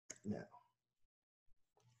No.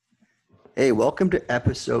 Hey, welcome to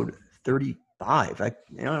episode 35. I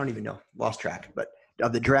don't even know. Lost track. But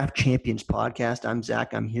of the Draft Champions podcast, I'm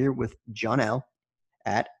Zach. I'm here with John L.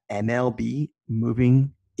 at MLB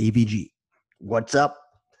Moving AVG. What's up?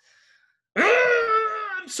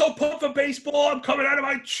 I'm so pumped for baseball. I'm coming out of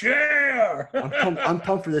my chair. I'm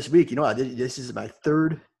pumped for this week. You know what? This is my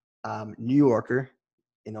third New Yorker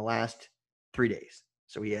in the last 3 days.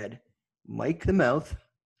 So we had Mike the Mouth,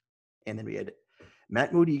 and then we had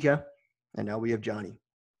Matt Modica, and now we have Johnny.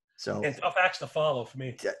 So and tough acts to follow for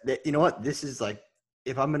me. You know what? This is like,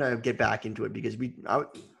 if I'm gonna get back into it, because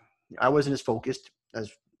I wasn't as focused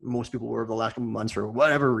as most people were the last couple of months for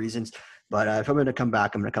whatever reasons. But if I'm gonna come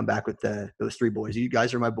back, I'm gonna come back with those three boys. You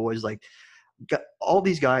guys are my boys. Like, all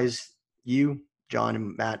these guys, you, John,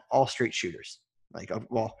 and Matt, all straight shooters. Like,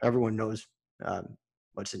 well, everyone knows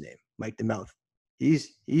what's his name, Mike the Mouth. He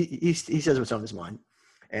says what's on his mind.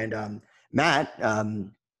 And Matt,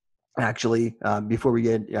 actually, before we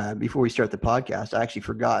start the podcast, I actually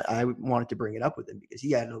forgot. I wanted to bring it up with him because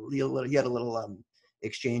he had a little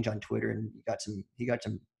exchange on Twitter, and he got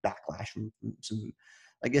some backlash from some,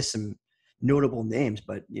 I guess, some notable names.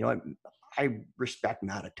 But you know, I respect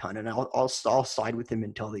Matt a ton, and I'll side with him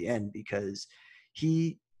until the end, because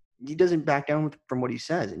he doesn't back down from what he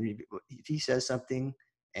says. And if he says something,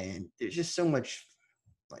 and there's just so much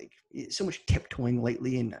tiptoeing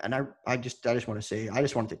lately, and I just want to say, I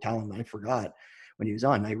just wanted to tell him, I forgot when he was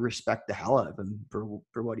on. I respect the hell out of him for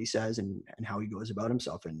what he says and how he goes about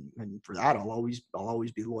himself, and for that I'll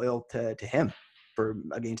always be loyal to him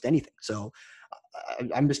against anything. So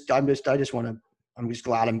I'm just glad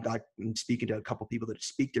I'm speaking to a couple people that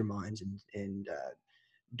speak their minds and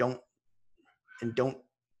don't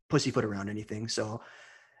pussyfoot around anything. So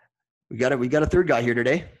we got a third guy here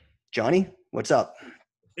today. Johnny, what's up?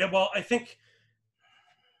 Yeah, well, I think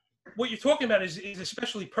what you're talking about is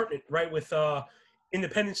especially pertinent, right, with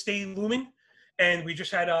Independence Day looming, and we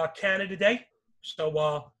just had Canada Day,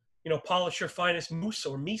 so polish your finest moose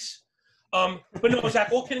or meese. But no,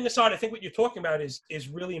 Zach, all kidding aside, I think what you're talking about is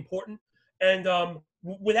really important, and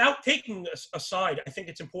without taking a side, I think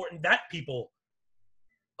it's important that people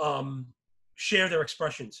share their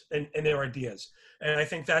expressions and their ideas, and I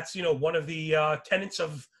think that's one of the tenets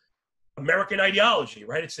of American ideology,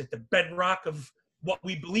 right? It's at the bedrock of what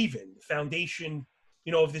we believe in. The foundation,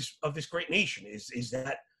 of this great nation is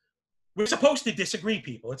that we're supposed to disagree,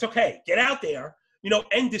 people. It's okay. Get out there,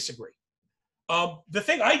 and disagree. The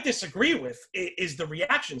thing I disagree with is the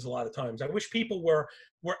reactions a lot of times. I wish people were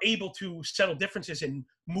able to settle differences and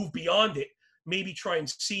move beyond it, maybe try and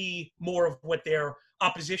see more of what their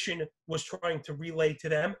opposition was trying to relay to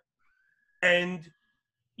them, and,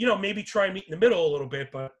 maybe try and meet in the middle a little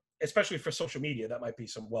bit, but especially for social media, that might be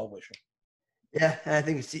some well-wishing. Yeah, and I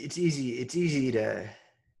think it's easy to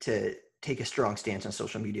take a strong stance on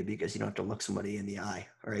social media because you don't have to look somebody in the eye,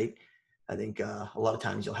 right? I think a lot of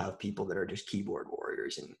times you'll have people that are just keyboard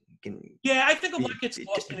warriors and can. Yeah, I think a lot gets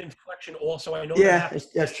lost in inflection also. I know. Yeah,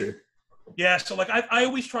 that's true. Yeah, so like I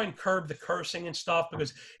always try and curb the cursing and stuff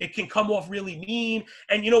because it can come off really mean.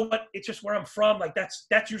 And you know what? It's just where I'm from. Like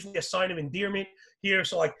that's usually a sign of endearment here.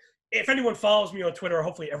 So like, if anyone follows me on Twitter, or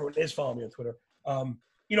hopefully everyone is following me on Twitter,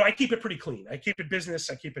 I keep it pretty clean. I keep it business.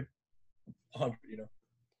 I keep it 100.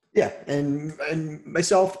 Yeah, and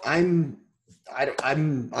myself, I'm a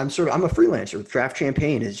freelancer. Draft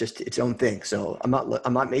Champagne is just its own thing. So I'm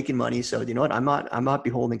not making money. So you know what? I'm not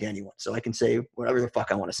beholden to anyone. So I can say whatever the fuck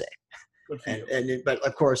I want to say. But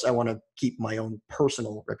of course, I want to keep my own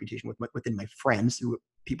personal reputation within my friends,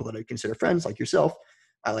 people that I consider friends, like yourself.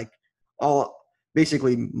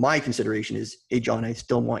 Basically, my consideration is, hey, John, I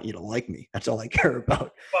still want you to like me. That's all I care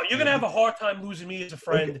about. Well, you're going to have a hard time losing me as a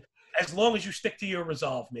friend as long as you stick to your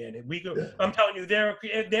resolve, man. And I'm telling you, there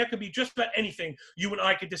could be just about anything you and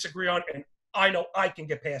I could disagree on, and I know I can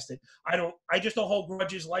get past it. I just don't hold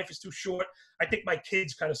grudges. Life is too short. I think my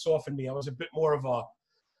kids kind of softened me. I was a bit more of a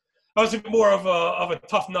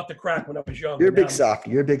tough nut to crack when I was young. You're a big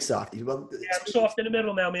softy. Well, yeah, I'm soft in the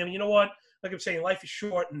middle now, man. You know what? Like I'm saying, life is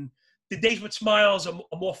short, and the days with smiles are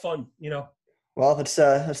more fun, Well, let's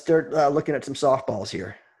start looking at some softballs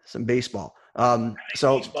here, some baseball.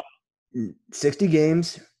 So 60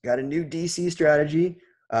 games, got a new DC strategy.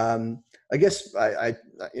 I guess I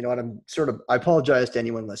apologize to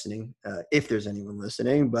anyone listening, if there's anyone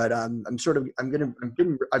listening, but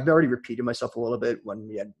I've already repeated myself a little bit when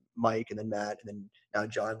we had Mike and then Matt and then now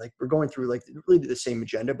John. Like, we're going through like really the same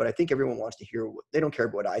agenda, but I think everyone wants to hear they don't care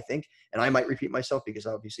about what I think, and I might repeat myself because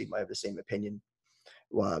obviously I have the same opinion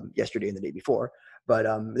yesterday and the day before. But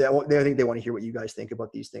I think they want to hear what you guys think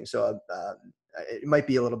about these things. So it might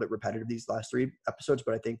be a little bit repetitive these last 3 episodes,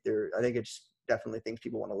 but I think it's definitely things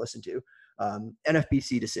people want to listen to.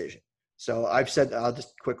 NFBC decision. So I've said, I'll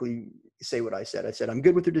just quickly say what I said. I said, I'm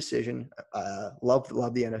good with their decision. Love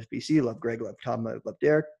the NFBC, love Greg, love Tom, love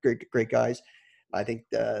Derek, great guys. I think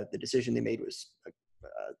the decision they made was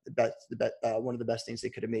one of the best things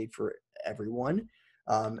they could have made for everyone.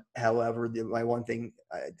 However, my one thing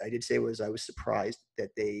I did say was I was surprised that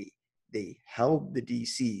they held the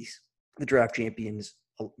DCs, the draft champions,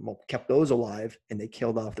 kept those alive, and they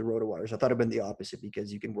killed off the RotoWires. I thought it'd been the opposite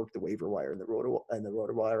because you can work the waiver wire and the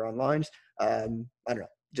RotoWire on lines. I don't know,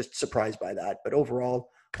 just surprised by that. But overall,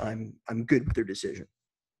 I'm good with their decision.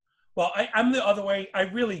 Well, I'm the other way. I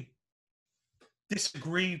really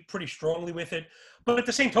disagree pretty strongly with it. But at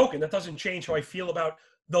the same token, that doesn't change how I feel about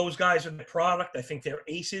those guys and the product. I think they're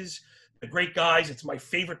aces. They're great guys. It's my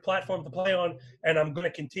favorite platform to play on, and I'm going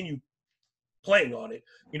to continue playing on it.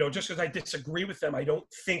 Just because I disagree with them, I don't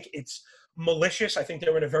think it's malicious. I think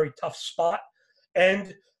they're in a very tough spot.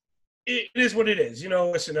 And it is what it is.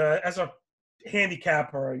 Listen, as a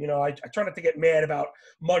handicapper, I try not to get mad about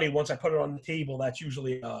money once I put it on the table. That's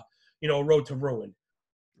usually, a road to ruin.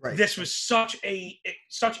 Right. This was such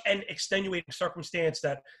an extenuating circumstance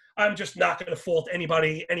that I'm just not going to fault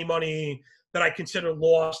anybody, any money that I consider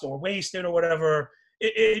lost or wasted or whatever.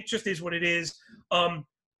 It just is what it is.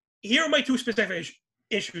 Here are my 2 specific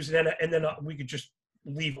issues, and then we could just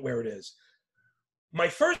leave it where it is. My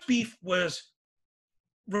first beef was,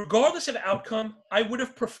 regardless of outcome, I would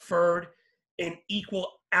have preferred an equal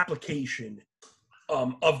application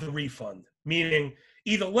of the refund, meaning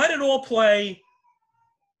either let it all play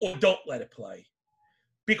or don't let it play,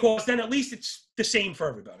 because then at least it's the same for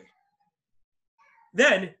everybody.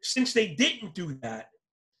 Then, since they didn't do that,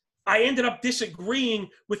 I ended up disagreeing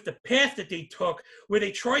with the path that they took, where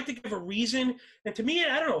they tried to give a reason. And to me,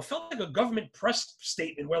 I don't know, it felt like a government press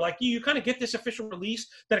statement where, like, you kind of get this official release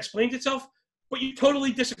that explains itself, but you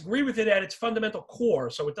totally disagree with it at its fundamental core,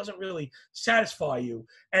 so it doesn't really satisfy you.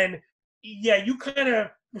 And, yeah, you kind of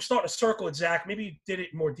were starting to circle it, Zach. Maybe you did it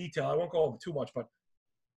in more detail. I won't go over too much, but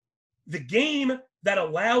the game that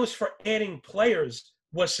allows for adding players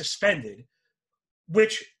was suspended,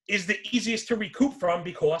 which is the easiest to recoup from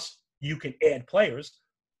because you can add players.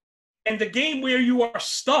 And the game where you are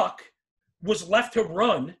stuck was left to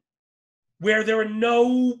run, where there are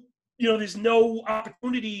there's no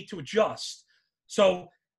opportunity to adjust. So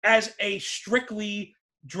as a strictly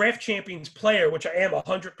Draft Champions player, which I am,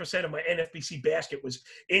 100% of my NFBC basket was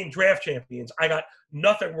in Draft Champions, I got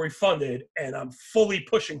nothing refunded, and I'm fully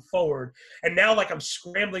pushing forward. And now, like, I'm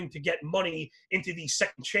scrambling to get money into these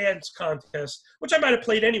second chance contests, which I might have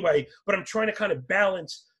played anyway, but I'm trying to kind of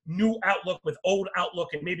balance new outlook with old outlook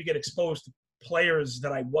and maybe get exposed to players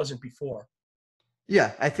that I wasn't before.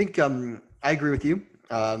 Yeah, I think I agree with you.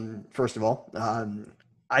 First of all,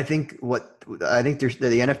 I think there's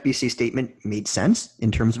the NFBC statement made sense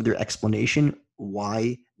in terms of their explanation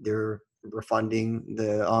why they're refunding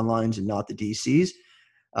the onlines and not the DCs.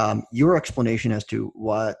 Your explanation as to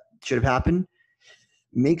what should have happened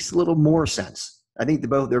makes a little more sense. I think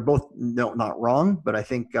they're both not wrong, but I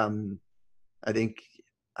think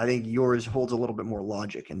yours holds a little bit more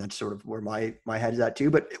logic, and that's sort of where my head is at too.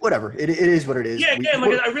 But whatever, it is what it is. Yeah, again,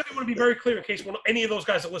 I really want to be very clear in case any of those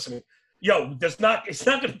guys are listening. It's not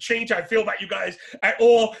going to change how I feel about you guys at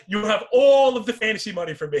all. You have all of the fantasy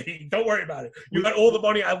money for me. Don't worry about it. You got all the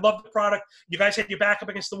money. I love the product. You guys had your back up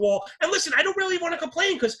against the wall. And listen, I don't really want to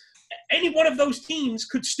complain because any one of those teams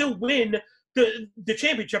could still win the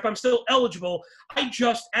championship. I'm still eligible.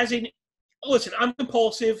 Listen, I'm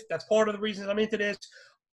compulsive. That's part of the reason I'm into this.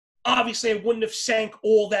 Obviously, I wouldn't have sank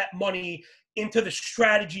all that money into the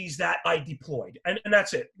strategies that I deployed. And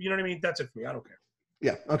that's it. You know what I mean? That's it for me. I don't care.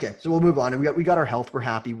 Yeah. Okay. So we'll move on. And we got our health. We're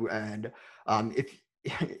happy. And if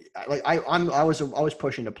like I was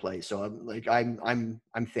pushing to play, so I'm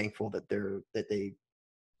thankful that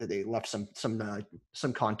they left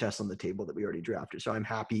some contests on the table that we already drafted. So I'm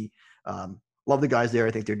happy. Love the guys there.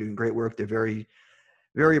 I think they're doing great work. They're very,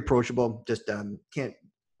 very approachable. Just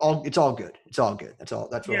it's all good. It's all good. That's all.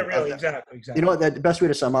 That's what. Yeah. Really. Exactly. You know what? The best way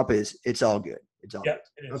to sum up is it's all good. It's all good.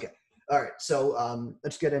 It is. Okay. All right, so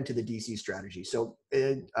let's get into the DC strategy. So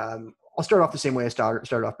I'll start off the same way I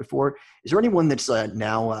started off before. Is there anyone that's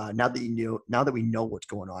now that we know what's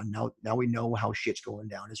going on, now we know how shit's going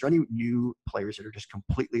down, is there any new players that are just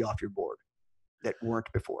completely off your board that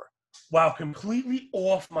weren't before? Wow, completely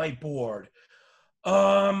off my board.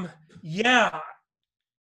 Yeah,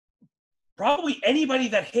 probably anybody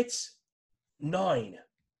that hits 9.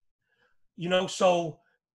 So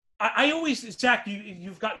I always, Zach,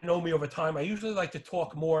 you've gotten to know me over time. I usually like to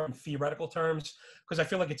talk more in theoretical terms because I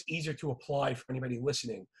feel like it's easier to apply for anybody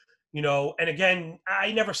listening. And again,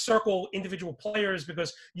 I never circle individual players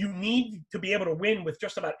because you need to be able to win with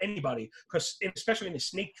just about anybody because especially in the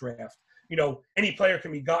snake draft, any player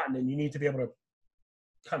can be gotten and you need to be able to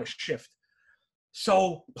kind of shift.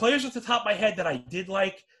 So players at the top of my head that I did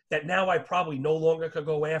like that now I probably no longer could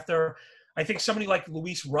go after. I think somebody like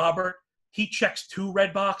Luis Robert, he checks 2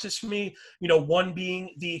 red boxes for me. One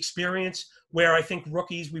being the experience, where I think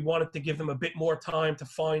rookies, we wanted to give them a bit more time to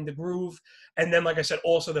find the groove. And then, like I said,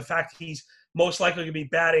 also the fact he's most likely to be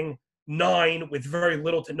batting 9 with very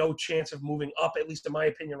little to no chance of moving up, at least in my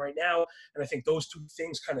opinion right now. And I think those 2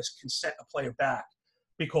 things kind of can set a player back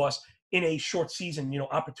because in a short season,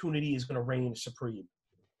 opportunity is going to reign supreme.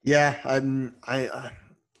 Yeah,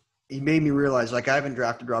 he made me realize, like, I haven't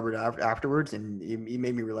drafted Robert afterwards, and he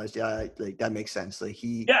made me realize, yeah, like that makes sense. Like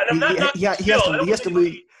he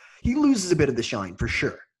loses a bit of the shine for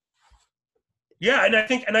sure. Yeah, and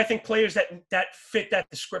I think players that fit that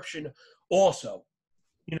description also.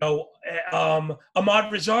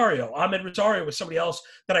 Ahmed Rosario was somebody else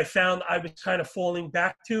that I found I was kind of falling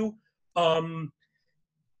back to.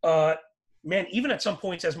 Even at some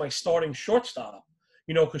points as my starting shortstop,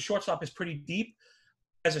 because shortstop is pretty deep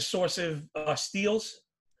as a source of steals,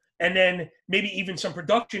 and then maybe even some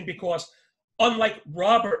production because unlike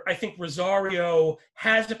Robert, I think Rosario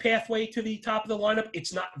has a pathway to the top of the lineup.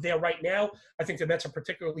 It's not there right now. I think the Mets are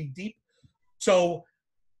particularly deep. So,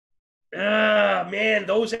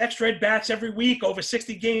 those extra at-bats every week over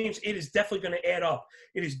 60 games, it is definitely going to add up.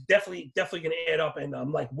 It is definitely going to add up, and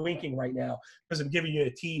I'm like winking right now because I'm giving you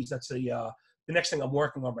a tease. That's the next thing I'm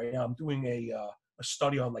working on right now. I'm doing a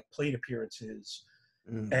study on like plate appearances.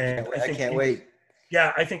 And I can't wait.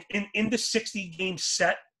 Yeah, I think in the 60-game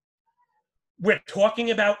set, we're talking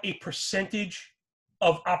about a percentage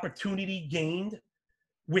of opportunity gained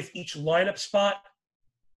with each lineup spot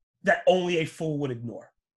that only a fool would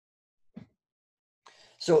ignore.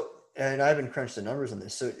 So, and I haven't crunched the numbers on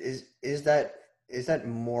this. So is that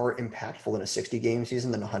more impactful in a 60-game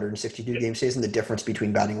season than a 162-game season, the difference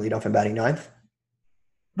between batting leadoff and batting ninth?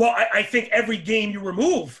 Well, I think every game you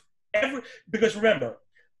remove, because remember,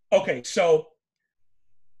 okay, so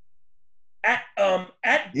that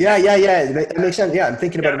makes sense. Yeah, I'm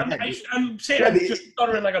thinking about it. I'm saying I'm just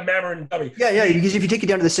stuttering like a Mammon dummy. Yeah, because if you take it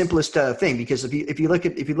down to the simplest thing, because if you look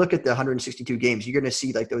at the 162 games, you're going to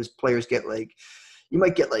see like those players get like, you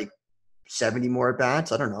might get like 70 more at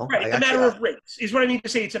bats. I don't know. Right, a matter of rates is what I mean to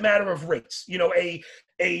say. It's a matter of rates.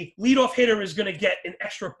 A leadoff hitter is going to get an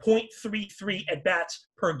extra 0.33 at bats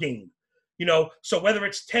per game. So whether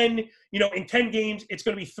it's 10, in 10 games, it's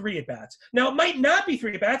going to be 3 at bats. Now it might not be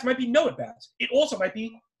 3 at bats. It might be no at bats. It also might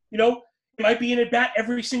be, it might be an at bat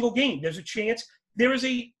every single game. There is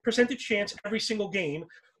a percentage chance every single game,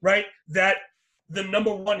 right, that the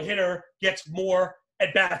number 1 hitter gets more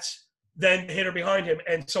at bats than the hitter behind him,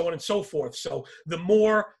 and so on and so forth. So the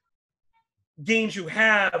more games you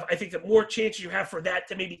have, I think the more chances you have for that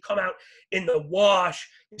to maybe come out in the wash,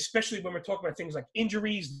 especially when we're talking about things like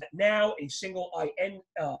injuries. That now a single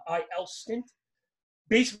IL stint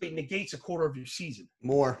basically negates a quarter of your season.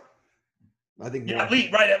 More. I think more.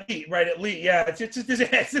 Elite. Yeah, it's a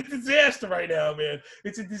disaster right now, man.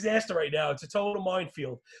 It's a disaster right now. It's a total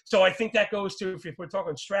minefield. So I think that goes to, if we're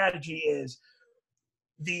talking strategy, is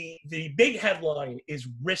the big headline is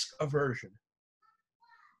risk aversion.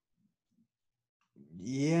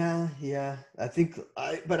 Yeah. I think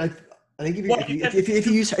if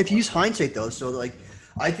you use hindsight though, so like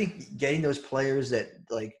I think getting those players that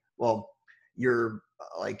like, well, you're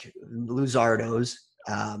like Luzardos,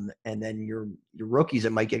 and then your rookies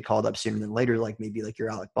that might get called up sooner than later, like maybe like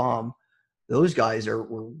your Alec Baum, those guys were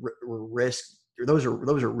risk. Those are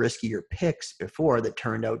riskier picks before that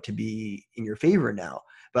turned out to be in your favor now.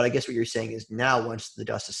 But I guess what you're saying is now once the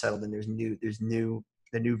dust is settled and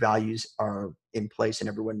the new values are in place and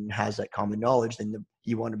everyone has that common knowledge, then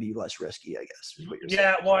you want to be less risky, I guess. Is what you're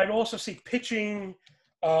saying. Well, I'd also say pitching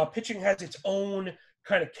has its own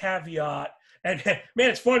kind of caveat. And man,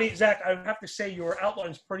 it's funny, Zach, I have to say your outline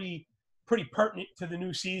is pretty pertinent to the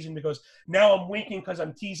new season because now I'm winking because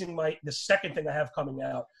I'm teasing the second thing I have coming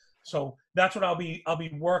out. So that's what I'll be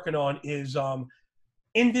working on is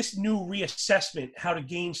in this new reassessment, how to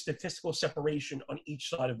gain statistical separation on each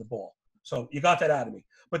side of the ball. So you got that out of me,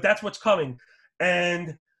 but that's what's coming.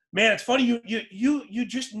 And man, it's funny. You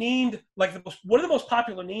just named like one of the most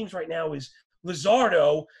popular names right now is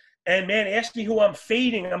Luzardo. And man, ask me who I'm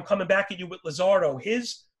fading. I'm coming back at you with Luzardo.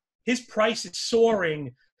 His price is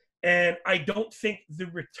soaring. And I don't think the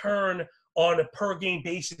return on a per game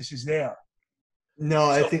basis is there. No,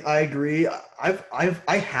 I think I agree.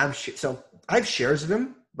 I have shares of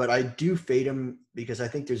him, but I do fade him because I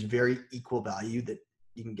think there's very equal value that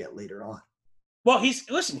you can get later on. Well, he's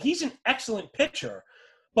an excellent pitcher,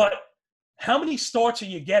 but how many starts are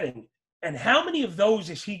you getting? And how many of those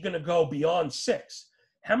is he going to go beyond 6?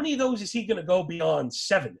 How many of those is he going to go beyond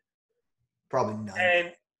 7? Probably none.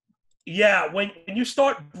 And yeah, when you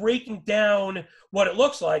start breaking down what it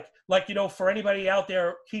looks like, for anybody out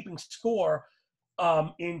there keeping score,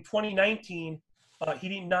 in 2019, he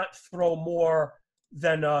did not throw more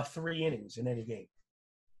than 3 innings in any game.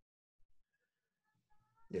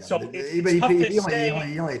 Yeah, so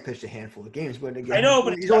he only pitched a handful of games, but again, I know,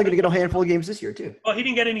 but he's only going to get a handful of games this year too. Well, he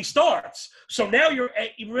didn't get any starts, so now you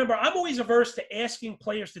remember. I'm always averse to asking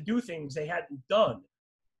players to do things they hadn't done,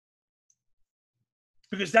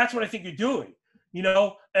 because that's what I think you're doing.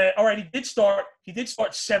 All right, he did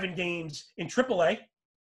start 7 games in AAA.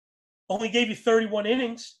 Only gave you 31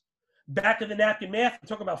 innings. Back of the napkin math, I'm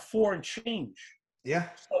talking about 4 and change. Yeah.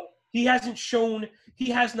 So he has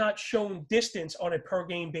not shown distance on a per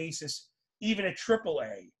game basis, even at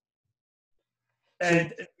AAA.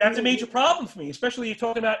 And that's a major problem for me, especially you're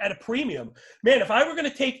talking about at a premium. Man, if I were going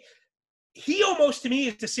to take, he almost to me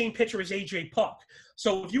is the same pitcher as AJ Puck.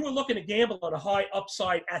 So if you were looking to gamble on a high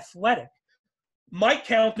upside athletic, my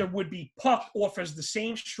counter would be Puck offers the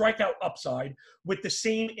same strikeout upside with the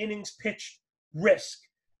same innings pitched risk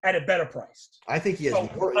at a better price. I think he has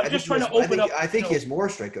more. I'm just trying to open up. I think he has more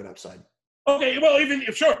strikeout upside. Okay, well,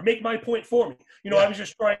 sure, make my point for me. I was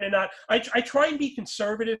just trying to not. I try and be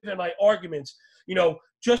conservative in my arguments.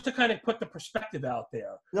 Just to kind of put the perspective out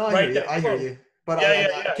there. No, I hear you. But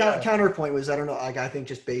counterpoint was, I don't know. I think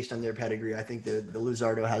just based on their pedigree, I think the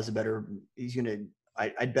Luzardo has a better. He's gonna.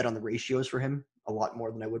 I'd bet on the ratios for him a lot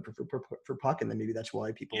more than I would for Puck, and then maybe that's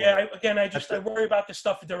why people. Yeah, I worry about the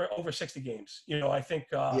stuff that they're over 60 games. I think.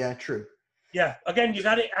 Yeah, true. Yeah, again, you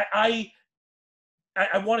got to. I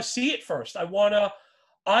want to see it first. I want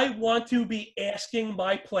to be asking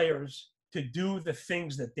my players to do the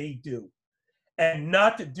things that they do, and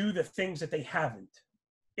not to do the things that they haven't,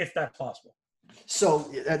 if that's possible. So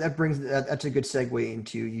that's a good segue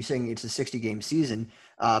into you saying it's a 60-game season.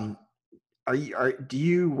 Do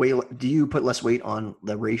you put less weight on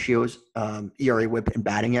the ratios, ERA, WHIP, and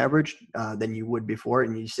batting average than you would before?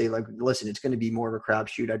 And you say, like, listen, it's going to be more of a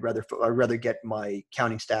crapshoot. I'd rather get my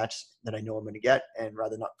counting stats that I know I'm going to get, and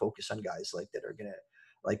rather not focus on guys like that are going to,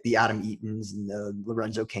 like the Adam Eatons and the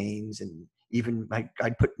Lorenzo Cains, and even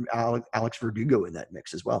I'd put Alex Verdugo in that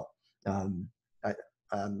mix as well.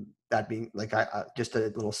 That being like, just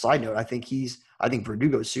a little side note, I think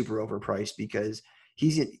Verdugo is super overpriced because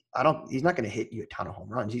he's not going to hit you a ton of home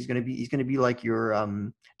runs. He's going to be like your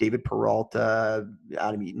David Peralta,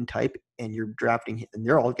 Adam Eaton type, and you're drafting, and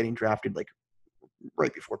they're all getting drafted like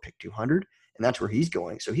right before pick 200, and that's where he's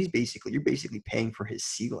going. So you're basically paying for his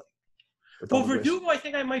ceiling. Well, Verdugo, I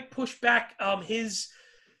think I might push back his.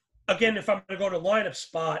 Again, if I'm going to go to lineup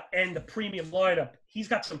spot and the premium lineup, he's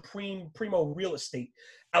got some primo real estate.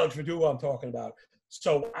 Alex Verdugo, I'm talking about.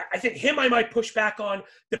 So I think him I might push back on,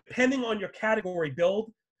 depending on your category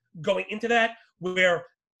build going into that, where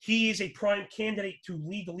he is a prime candidate to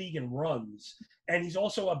lead the league in runs. And he's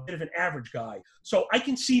also a bit of an average guy. So I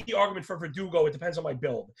can see the argument for Verdugo. It depends on my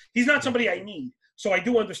build. He's not somebody I need. So I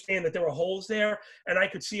do understand that there are holes there. And I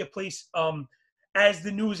could see a place as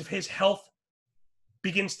the news of his health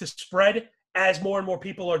begins to spread, as more and more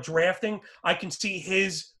people are drafting, I can see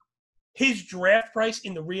his draft price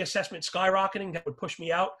in the reassessment skyrocketing. That would push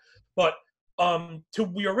me out. But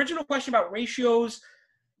to your original question about ratios,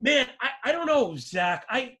 man, I don't know, Zach.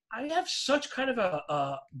 I have such kind of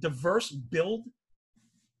a diverse build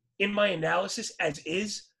in my analysis as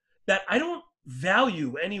is that I don't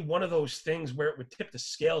value any one of those things where it would tip the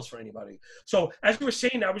scales for anybody. So as you were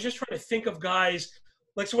saying, I was just trying to think of guys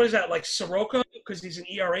like, so what is that, like Soroka, because he's an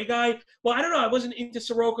ERA guy? Well, I don't know. I wasn't into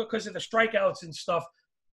Soroka because of the strikeouts and stuff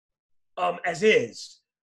as is.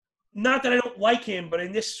 Not that I don't like him, but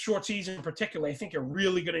in this short season in particular, I think you're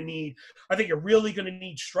really going to need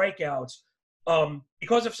strikeouts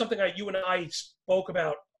because of something that you and I spoke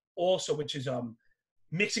about also, which is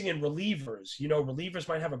mixing in relievers. Relievers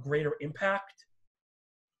might have a greater impact.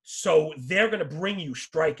 So they're going to bring you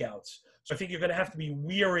strikeouts. So I think you're going to have to be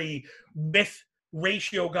weary with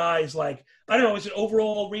ratio guys like, I don't know, is an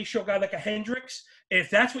overall ratio guy like a Hendricks? And if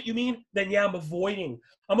that's what you mean, then yeah, I'm avoiding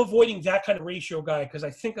that kind of ratio guy, because I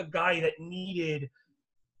think a guy that needed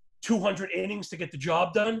 200 innings to get the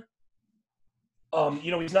job done,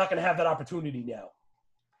 he's not going to have that opportunity now.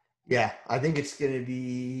 Yeah, I think it's going to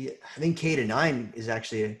be. I think K to 9 is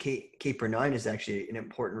actually K per 9 is actually an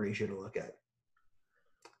important ratio to look at.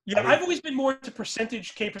 I Yeah, I've think. always been more into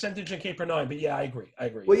K percentage and K per 9, but yeah, I agree.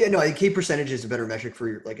 Well, yeah, no, I think K percentage is a better metric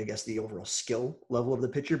for like I guess the overall skill level of the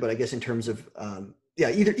pitcher, but I guess in terms of yeah,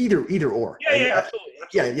 either or. Yeah, yeah, absolutely,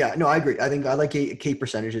 Yeah, absolutely. yeah, no, I agree. I think I like K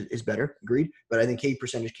percentage is better, agreed. But I think K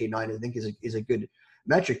percentage K 9 I think is a good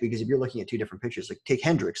metric because if you're looking at two different pitchers, like take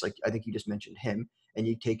Hendricks, like I think you just mentioned him, and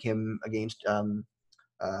you take him against um,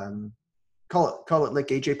 call it like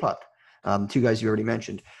AJ Puck, two guys you already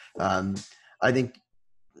mentioned. Um, I think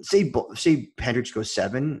say Hendricks goes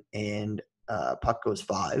 7 and Puck goes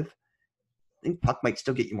 5. I think Puck might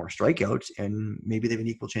still get you more strikeouts, and maybe they have an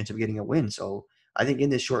equal chance of getting a win. So I think in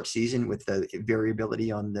this short season with the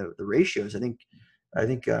variability on the ratios, I think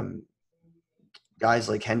guys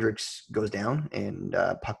like Hendricks goes down and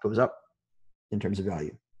Puck goes up in terms of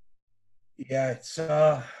value. Yeah, it's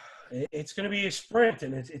going to be a sprint,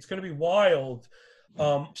 and it's going to be wild.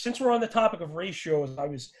 Since we're on the topic of ratios, I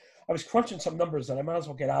was crunching some numbers that I might as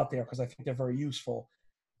well get out there because I think they're very useful.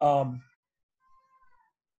 Um,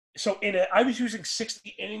 so I was using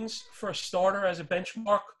 60 innings for a starter as a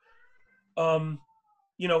benchmark. Um,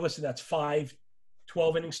 listen, that's 12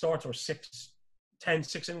 inning starts or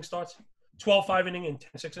 6-inning starts, 12 5-inning and 10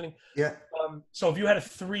 6-inning. Yeah. So if you had a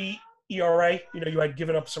 3 ERA, you had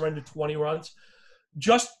given up surrendered 20 runs,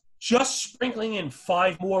 just sprinkling in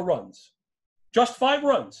 5 more runs, just 5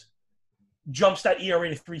 runs, jumps that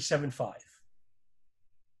ERA to 3.75.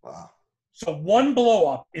 Wow. So one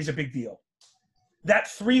blow up is a big deal. That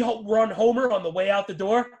 3-run homer on the way out the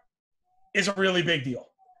door is a really big deal.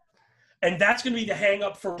 And that's going to be the hang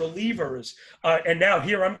up for relievers. And now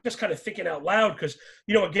here, I'm just kind of thinking out loud because,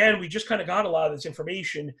 again, we just kind of got a lot of this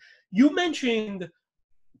information. You mentioned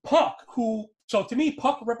Puck, so to me,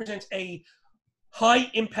 Puck represents a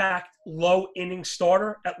high impact, low inning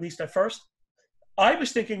starter, at least at first. I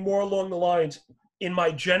was thinking more along the lines in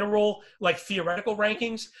my general, like theoretical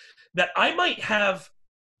rankings, that I might have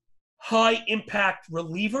high impact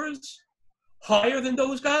relievers higher than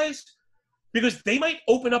those guys, because they might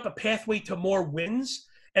open up a pathway to more wins.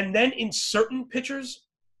 And then in certain pitchers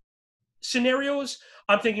scenarios,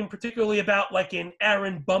 I'm thinking particularly about like in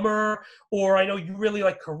Aaron Bummer, or I know you really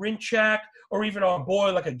like Karinchak, or even our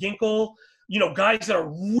boy like a Ginkel, guys that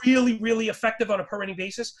are really, really effective on a per inning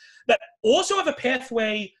basis that also have a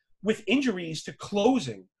pathway with injuries to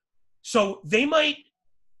closing. So they might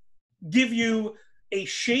give you a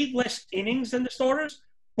shade less innings than the starters,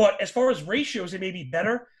 but as far as ratios, they may be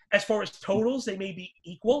better. As far as totals, they may be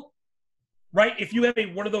equal, right? If you have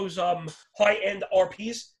one of those high-end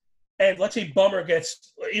RPs, and let's say Bummer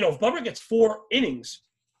gets, if Bummer gets 4 innings,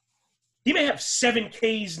 he may have 7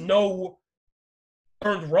 Ks, no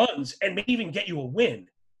earned runs, and may even get you a win.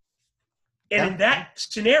 And in that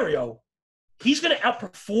scenario, he's going to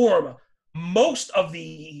outperform most of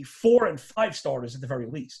the 4 and 5 starters at the very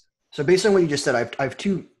least. So based on what you just said, I have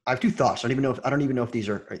two thoughts. I don't even know if these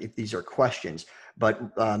are questions, but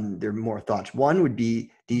they're more thoughts. One would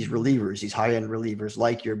be these relievers, these high end relievers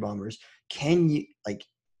like your Bummers. Can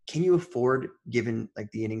you afford, given like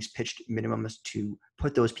the innings pitched minimums, to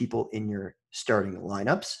put those people in your starting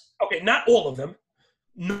lineups? Okay, not all of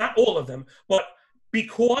them, but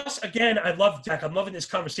because again, I'm loving this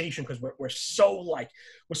conversation because we're so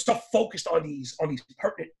focused on these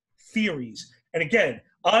pertinent theories. And again,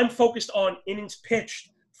 I'm focused on innings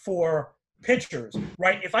pitched for pitchers,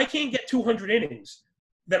 right? If I can't get 200 innings,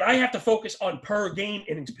 then I have to focus on per game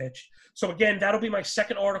innings pitched. So again, that'll be my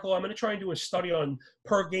second article. I'm going to try and do a study on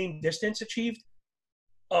per game distance achieved.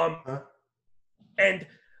 And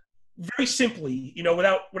very simply,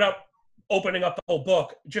 without opening up the whole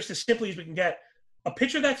book, just as simply as we can get, a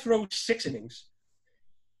pitcher that throws 6 innings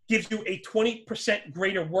gives you a 20%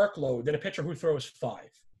 greater workload than a pitcher who throws 5.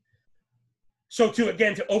 So to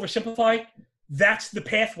oversimplify, that's the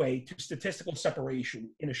pathway to statistical separation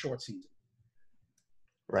in a short season.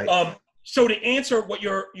 Right. So to answer what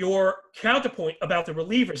your counterpoint about the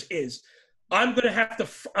relievers is, I'm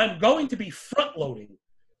going to be front loading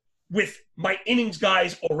with my innings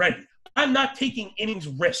guys already. I'm not taking innings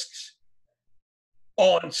risks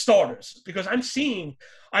on starters because I've seen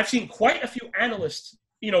quite a few analysts,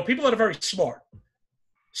 people that are very smart,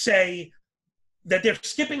 say that they're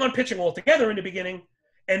skipping on pitching altogether in the beginning,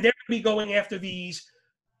 and they're going to be going after these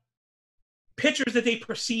pitchers that they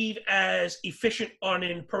perceive as efficient on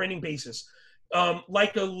a per inning basis.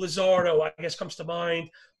 Like a Luzardo, I guess, comes to mind.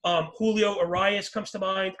 Julio Arias comes to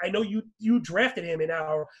mind. I know you drafted him in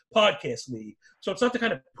our podcast league. So it's not to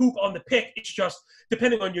kind of poop on the pick. It's just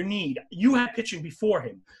depending on your need. You had pitching before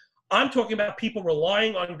him. I'm talking about people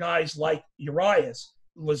relying on guys like Urias,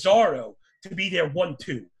 Lazardo to be their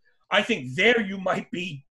 1-2. I think there you might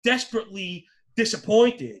be desperately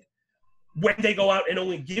disappointed when they go out and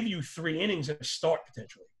only give you 3 innings and a start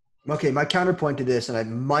potentially. Okay, my counterpoint to this, and I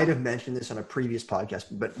might have mentioned this on a previous podcast,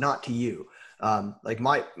 but not to you.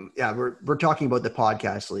 We're talking about the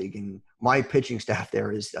podcast league, and my pitching staff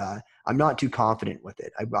there is I'm not too confident with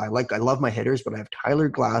it. I love my hitters, but I have Tyler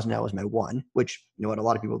Glasnow as my 1, which you know what a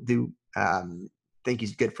lot of people do think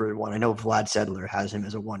he's good for 1. I know Vlad Sedler has him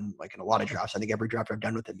as a 1, like in a lot of drafts. I think every draft I've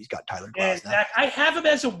done with him, he's got Tyler Glasnow. And Zach, I have him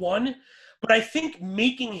as a 1, but I think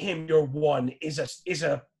making him your 1 is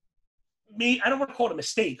a I don't want to call it a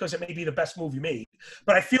mistake because it may be the best move you made,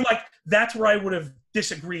 but I feel like that's where I would have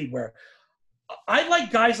disagreed. Where I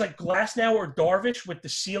like guys like Glasnow or Darvish with the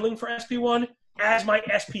ceiling for SP1 as my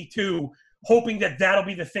SP2, hoping that that'll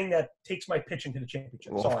be the thing that takes my pitching to the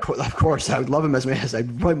championship. Well, of course, I would love him as I'd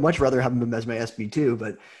much rather have him as my SP2,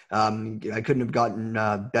 but I couldn't have gotten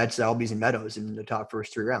Betts, Albies, and Meadows in the top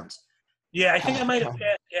first 3 rounds. Yeah, I think I might have.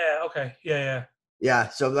 Yeah, okay, yeah. Yeah,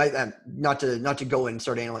 so not to go and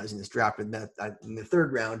start analyzing this draft, but in the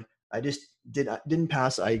 3rd round, I just didn't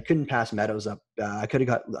pass. I couldn't pass Meadows up. I could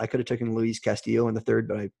have taken Luis Castillo in the 3rd,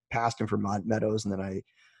 but I passed him for Meadows, and then I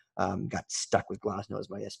got stuck with Glasnow as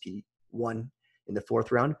my SP1 in the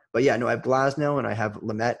 4th round. But yeah, no, I have Glasnow and I have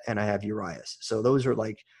Lamet and I have Urias. So those are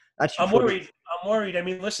like that's. I'm worried. I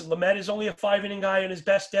mean, listen, Lamet is only a 5-inning guy on his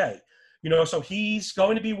best day, so he's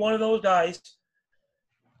going to be one of those guys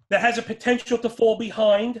that has a potential to fall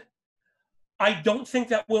behind. I don't think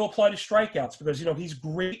that will apply to strikeouts because, he's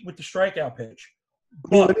great with the strikeout pitch.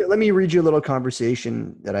 But let me read you a little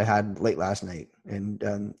conversation that I had late last night.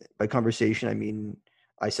 And by conversation, I mean,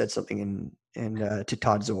 I said something to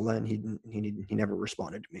Todd Zola, and he never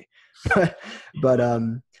responded to me. but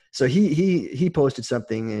so he posted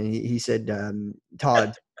something, and he said,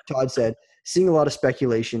 Todd said, seeing a lot of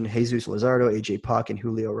speculation, Jesus Luzardo, AJ Puck, and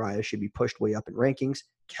Julio Urias should be pushed way up in rankings.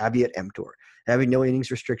 Caveat emptor. Having no innings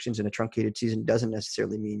restrictions in a truncated season doesn't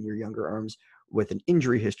necessarily mean your younger arms with an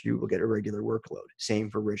injury history will get a regular workload. Same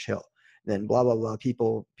for Rich Hill. Then blah, blah, blah.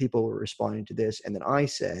 People were responding to this. And then I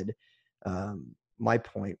said, my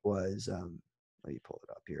point was, let me pull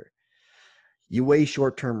it up here. You weigh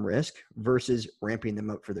short-term risk versus ramping them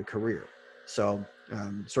up for their career. So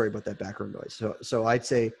sorry about that background noise. So I'd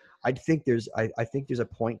say, I think there's a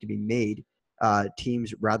point to be made.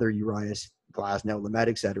 Teams rather Urias, Glasnow, Lamet,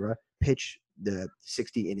 etc., pitch the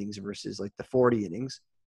 60 innings versus like the 40 innings,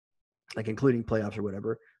 like including playoffs or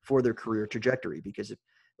whatever, for their career trajectory. Because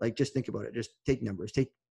just think about it. Just take numbers. Take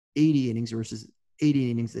 80 innings versus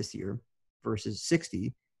 80 innings this year versus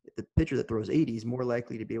 60. The pitcher that throws 80 is more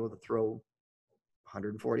likely to be able to throw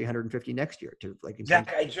 140, 150 next year.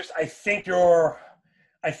 Zach, I think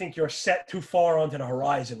you're set too far onto the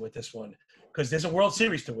horizon with this one because there's a World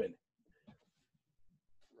Series to win.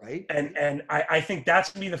 Right. And I think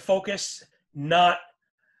that's going to be the focus, not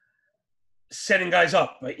setting guys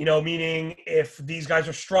up. Meaning if these guys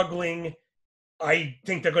are struggling, I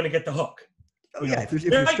think they're going to get the hook. Oh, yeah. If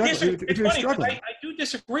you're struggling. I do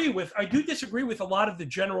disagree with a lot of the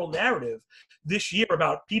general narrative this year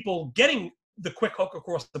about people getting the quick hook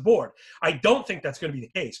across the board. I don't think that's going to be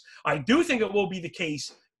the case. I do think it will be the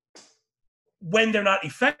case when they're not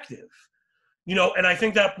effective. And I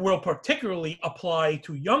think that will particularly apply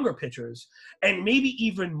to younger pitchers, and maybe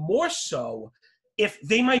even more so if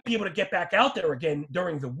they might be able to get back out there again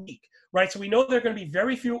during the week, right? So we know there are going to be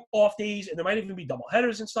very few off days, and there might even be double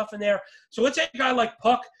headers and stuff in there. So let's say a guy like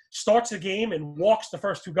Puck starts the game and walks the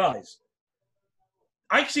first 2 guys.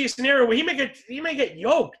 I see a scenario where he may get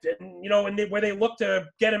yoked, and where they look to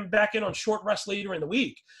get him back in on short rest later in the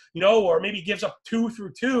week, or maybe gives up 2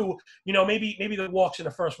 through 2. Maybe the walks in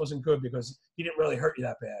the first wasn't good because he didn't really hurt you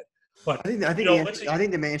that bad. But I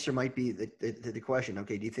think the answer might be the question.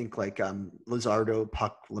 Okay, do you think like Luzardo,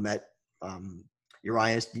 Puck, Lamet,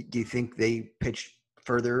 Urias? Do you think they pitch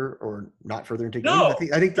further or not further into games? No,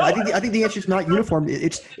 I think the answer is not uniform.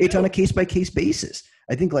 It's on a case by case basis.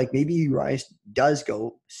 I think like maybe Urias does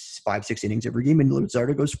go 5-6 innings every game, and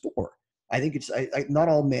Luzardo goes 4. I think not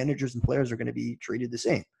all managers and players are going to be treated the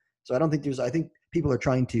same. So I think people are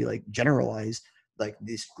trying to like generalize like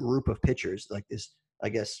this group of pitchers, like this. I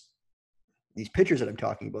guess these pitchers that I'm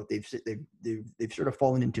talking about, they've sort of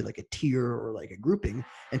fallen into like a tier or like a grouping,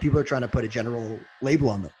 and people are trying to put a general label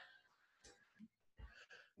on them.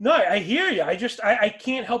 No, I hear you. I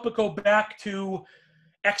can't help but go back to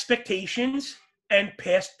expectations and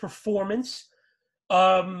past performance,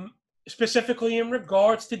 specifically in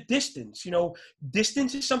regards to distance.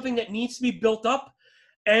 Distance is something that needs to be built up.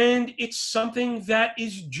 and it's something that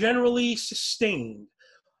is generally sustained.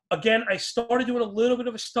 Again, I started doing a little bit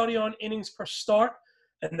of a study on innings per start,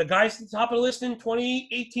 and the guys at the top of the list in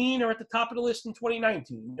 2018 are at the top of the list in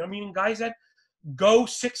 2019. You know what I mean? Guys that go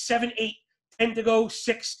 6, 7, 8 tend to go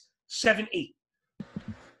 6, 7, 8.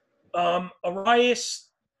 Arias,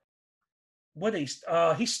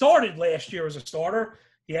 he started last year as a starter.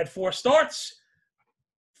 He had 4 starts,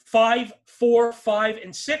 5, 4, 5,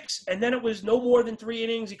 and 6, and then it was no more than 3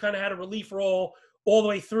 innings. He kind of had a relief role all the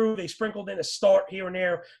way through. They sprinkled in a start here and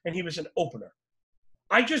there, and he was an opener.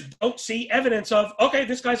 I just don't see evidence of, okay,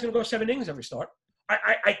 this guy's going to go 7 innings every start.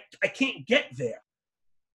 I can't get there.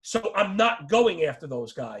 So I'm not going after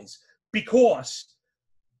those guys because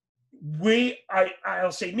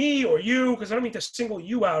I'll say me or you, because I don't mean to single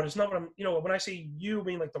you out. It's not what I'm, when I say you, I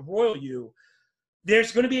mean like the royal you.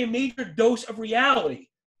 There's going to be a major dose of reality.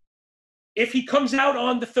 If he comes out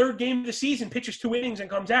on the 3rd game of the season, pitches 2 innings and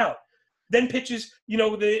comes out, then pitches,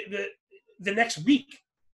 the next week,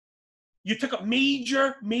 you took a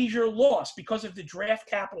major, major loss because of the draft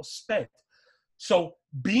capital spent. So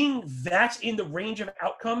being that's in the range of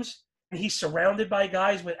outcomes, and he's surrounded by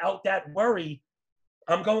guys without that worry,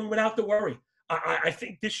 I'm going without the worry. I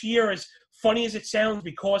think this year, as funny as it sounds,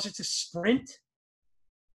 because it's a sprint,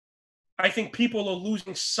 I think people are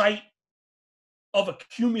losing sight of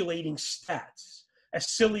accumulating stats.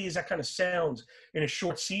 As silly as that kind of sounds in a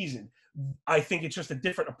short season, I think it's just a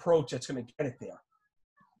different approach that's going to get it there.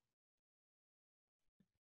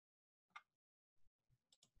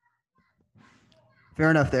 Fair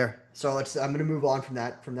enough there. So I'm going to move on from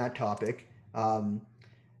that topic. I want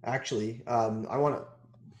to,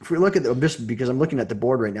 if we look at just because I'm looking at the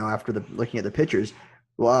board right now after looking at the pitchers.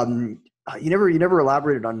 Well, you never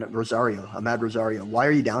elaborated on Rosario, Ahmad Rosario. Why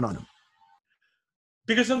are you down on him?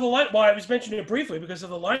 Because of the line. Well, I was mentioning it briefly because of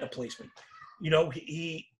the lineup placement.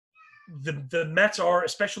 The Mets are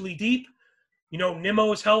especially deep.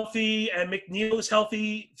 Nimmo is healthy and McNeil is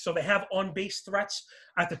healthy, so they have on-base threats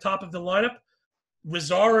at the top of the lineup.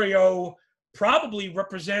 Rosario probably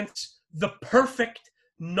represents the perfect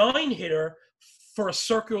 9-hitter for a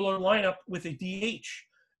circular lineup with a DH,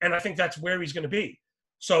 and I think that's where he's going to be.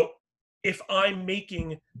 So if I'm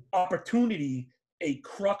making opportunity a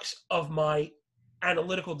crux of my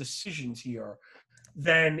analytical decisions here,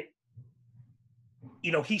 then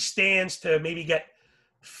he stands to maybe get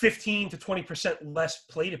 15 to 20% less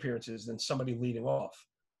plate appearances than somebody leading off.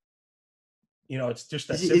 It's just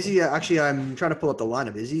that. Is he actually? I'm trying to pull up the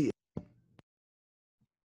lineup. Is he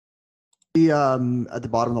at the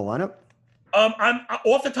bottom of the lineup? I'm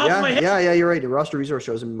off the top of my head. Yeah, you're right. The roster resource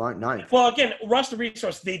shows him 9th. Well, again, roster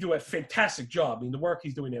resource, they do a fantastic job. I mean, the work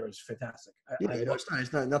he's doing there is fantastic.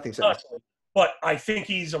 It's not nothing. But I think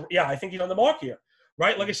he's on the mark here,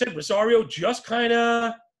 right? Like I said, Rosario just kind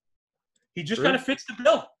of fits the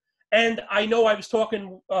bill. And I know I was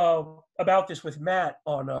talking about this with Matt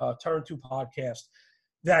on Turn 2 podcast,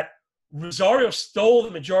 that Rosario stole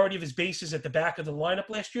the majority of his bases at the back of the lineup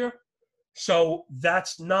last year. So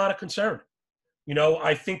that's not a concern.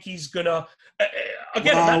 I think he's going to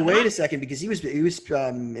again. Wait a second, because he was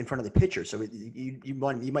in front of the pitcher. So you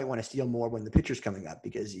might want to steal more when the pitcher's coming up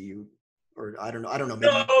because I don't know. Maybe.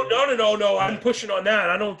 No. I'm pushing on that.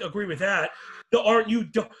 I don't agree with that.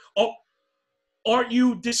 Aren't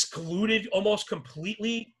you discluded almost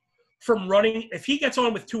completely from running? If he gets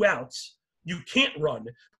on with 2 outs, you can't run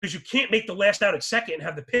because you can't make the last out at second and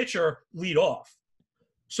have the pitcher lead off.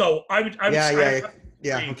 So I would.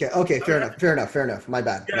 Yeah. Okay. Fair enough. My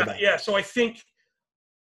bad. Yeah. So I think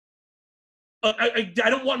I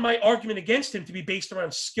don't want my argument against him to be based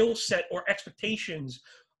around skill set or expectations.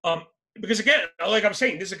 Because again, like I'm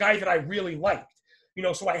saying, this is a guy that I really liked.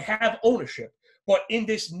 So I have ownership. But in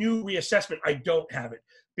this new reassessment, I don't have it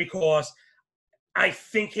because I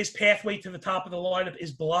think his pathway to the top of the lineup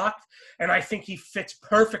is blocked, and I think he fits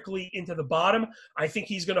perfectly into the bottom. I think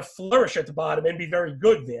he's going to flourish at the bottom and be very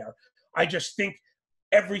good there. I just think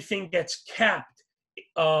everything gets capped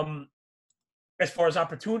as far as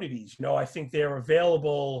opportunities. I think they're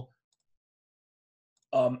available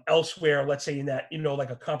elsewhere, let's say in that, like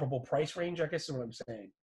a comparable price range, I guess is what I'm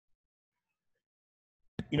saying.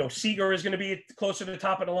 Seager is going to be closer to the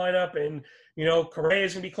top of the lineup, and, Correa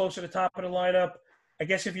is going to be closer to the top of the lineup. I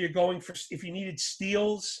guess if you needed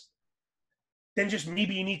steals, then just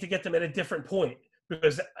maybe you need to get them at a different point.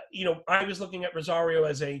 Because, I was looking at Rosario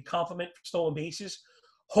as a compliment for stolen bases,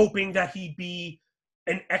 hoping that he'd be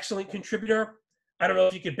an excellent contributor. I don't know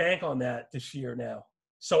if you could bank on that this year now.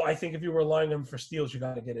 So I think if you're relying on him for steals, you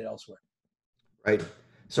got to get it elsewhere. Right.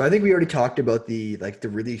 So I think we already talked about the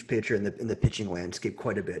relief pitcher and the pitching landscape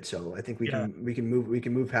quite a bit. So I think Yeah. we can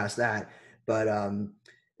move past that. But I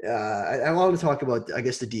wanted to talk about, I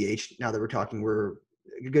guess, the DH. Now that we're talking, we're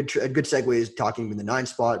a good segue is talking in the 9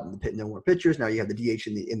 spot and the pit, no more pitchers. Now you have the DH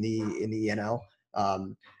in the NL.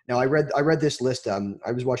 Now I read this list. I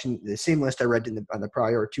was watching the same list I read on the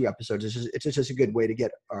prior 2 episodes. It's just a good way to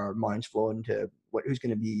get our minds flowing to who's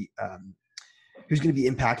going to be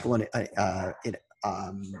impactful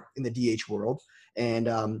in the DH world.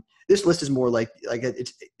 And this list is more like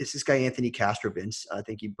it's this guy Anthony Castrovince. I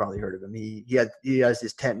think you've probably heard of him. He has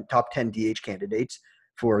his top 10 DH candidates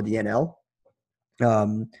for the NL.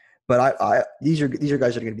 But these are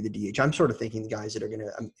guys that are going to be the DH. I'm sort of thinking the guys that are going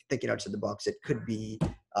to. I'm thinking outside the box. It could be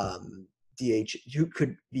DH who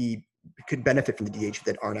could benefit from the DH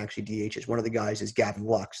that aren't actually DHs. One of the guys is Gavin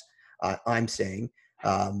Lux. I'm saying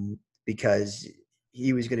because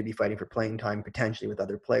he was going to be fighting for playing time potentially with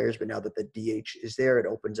other players, but now that the DH is there, it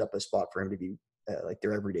opens up a spot for him to be like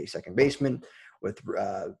their everyday second baseman with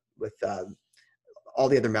all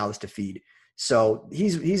the other mouths to feed. So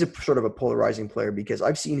he's a sort of a polarizing player because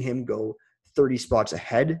I've seen him go 30 spots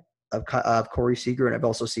ahead of Corey Seager, and I've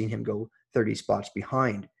also seen him go 30 spots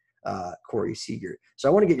behind Corey Seager. So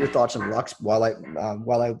I want to get your thoughts on Lux while I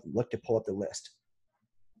look to pull up the list.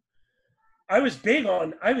 I was big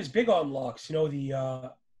on Lux. You know,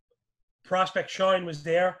 the prospect shine was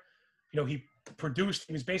there. You know, he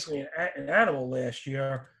was basically an animal last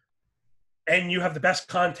year, and you have the best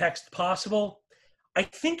context possible. I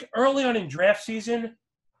think early on in draft season,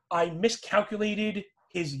 I miscalculated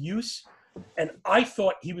his use, and I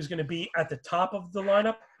thought he was going to be at the top of the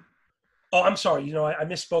lineup. Oh, I'm sorry. You know, I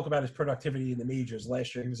misspoke about his productivity in the majors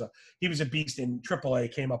last year. He was a beast in AAA.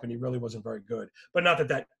 Came up and he really wasn't very good. But not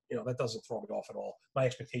that doesn't throw me off at all. My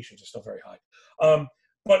expectations are still very high.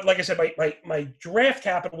 But like I said, my draft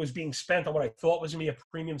capital was being spent on what I thought was going to be a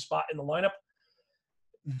premium spot in the lineup.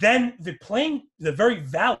 Then the very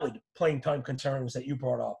valid playing time concerns that you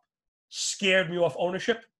brought up scared me off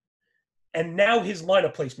ownership. And now his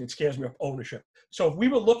lineup placement scares me off ownership. So if we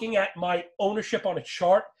were looking at my ownership on a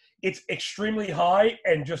chart, it's extremely high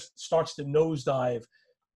and just starts to nosedive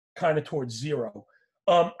kind of towards zero.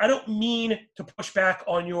 I don't mean to push back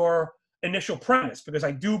on your initial premise because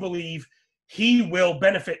I do believe he will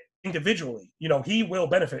benefit individually. You know, he will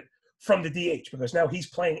benefit from the DH because now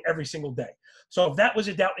he's playing every single day. So if that was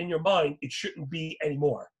a doubt in your mind, it shouldn't be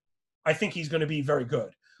anymore. I think he's going to be very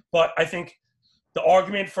good. But I think the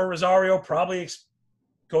argument for Rosario probably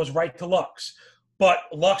goes right to Lux. But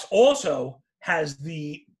Lux also has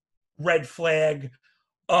the red flag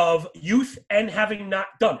of youth and having not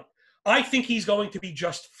done it. I think he's going to be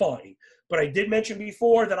just fine. But I did mention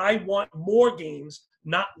before that I want more games,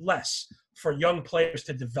 not less, for young players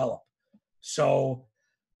to develop. So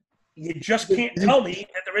you just can't tell me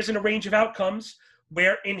that there isn't a range of outcomes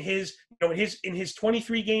where in his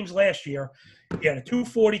 23 games last year, he had a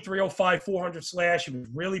 240, 305, 400 slash. It was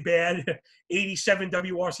really bad. 87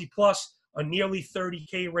 WRC plus, a nearly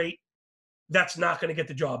 30K rate. That's not going to get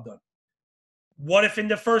the job done. What if in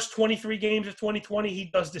the first 23 games of 2020, he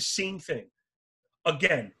does the same thing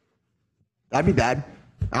again? That'd be bad.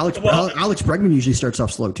 Alex Bregman usually starts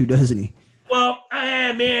off slow too, doesn't he? Well,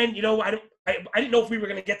 man, you know, I didn't know if we were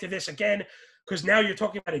going to get to this again because now you're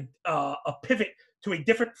talking about a pivot to a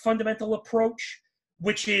different fundamental approach,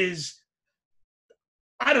 which is,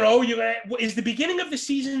 I don't know, is the beginning of the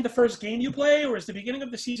season the first game you play, or is the beginning of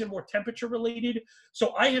the season more temperature related?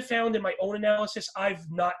 So I have found in my own analysis, I'm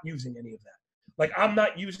not using any of that. Like, I'm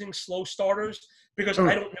not using slow starters because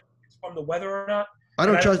I don't know if it's from the weather or not. I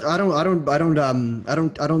don't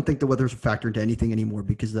think the weather's a factor into anything anymore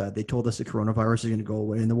because they told us the coronavirus is going to go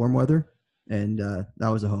away in the warm weather, and that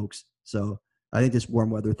was a hoax. So I think this warm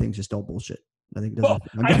weather thing's just all bullshit. I think it doesn't.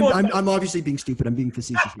 I'm obviously being stupid. I'm being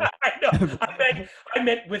facetious here. I know. I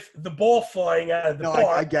meant with the ball flying out of the park.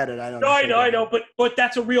 I get it. I know. But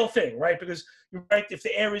that's a real thing, right? Because right, if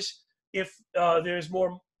the air is if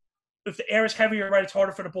the air is heavier, right, it's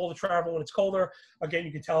harder for the ball to travel when it's colder. Again,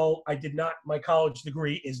 you can tell my college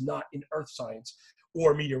degree is not in earth science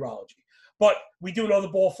or meteorology. But we do know the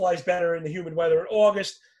ball flies better in the humid weather in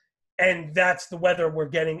August, and that's the weather we're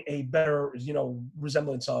getting a better,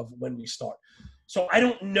 resemblance of when we start. So I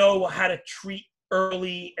don't know how to treat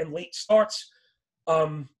early and late starts.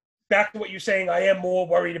 Back to what you're saying, I am more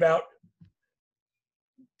worried about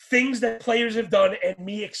things that players have done and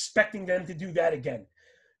me expecting them to do that again.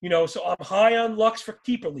 So I'm high on Lux for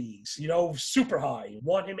keeper leagues, super high.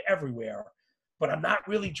 Want him everywhere. But I'm not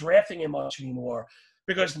really drafting him much anymore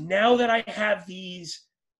because now that I have this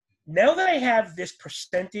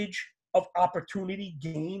percentage of opportunity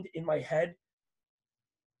gained in my head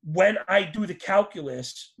when I do the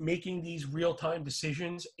calculus, making these real-time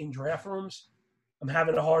decisions in draft rooms. I'm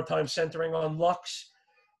having a hard time centering on Lux.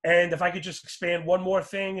 And if I could just expand one more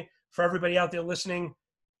thing for everybody out there listening,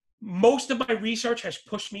 most of my research has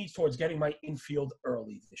pushed me towards getting my infield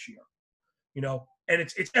early this year. And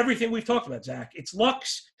it's everything we've talked about, Zach. It's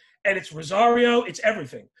Lux and it's Rosario. It's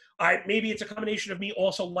everything. Maybe it's a combination of me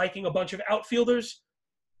also liking a bunch of outfielders.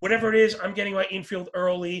 Whatever it is, I'm getting my infield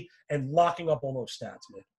early and locking up all those stats,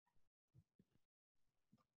 man.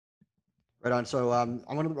 Right on. So I'm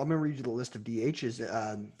gonna read you the list of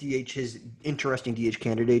DHs, his interesting DH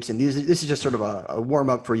candidates, and this is just sort of a warm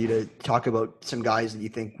up for you to talk about some guys that you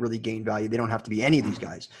think really gain value. They don't have to be any of these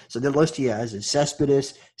guys. So the list he has is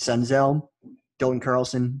Cespedes, Senzel, Dylan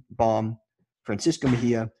Carlson, Baum, Francisco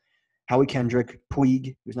Mejia, Howie Kendrick,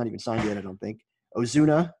 Puig, who's not even signed yet, I don't think,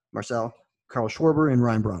 Ozuna, Marcel, Carl Schwarber, and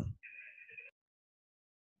Ryan Braun.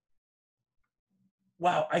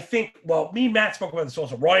 Wow, me and Matt spoke about this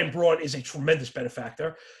also. Ryan Braun is a tremendous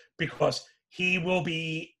benefactor because he will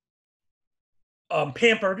be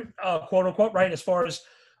pampered, quote unquote, right, as far as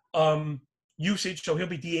usage. So he'll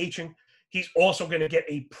be DHing. He's also going to get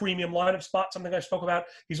a premium lineup spot, something I spoke about.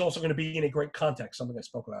 He's also going to be in a great context, something I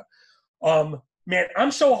spoke about. Man, I'm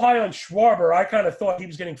so high on Schwarber, I kind of thought he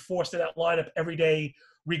was getting forced to that lineup every day,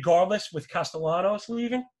 regardless, with Castellanos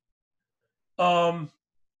leaving.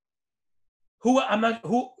 Who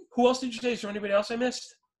else did you say? Is there anybody else I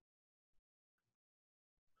missed?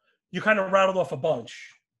 You kind of rattled off a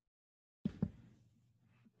bunch.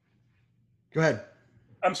 Go ahead.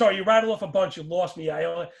 I'm sorry, you rattled off a bunch. You lost me. I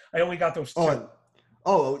only got those two.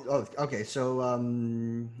 Oh, okay. So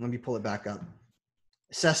let me pull it back up.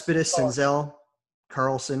 Cespedes, Senzel,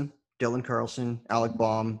 Carlson, Dylan Carlson, Alec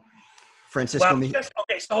Baum, Francisco.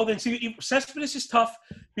 Okay, so hold on. See, Cespedes is tough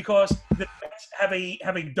because the Mets have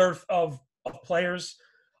a dearth of players.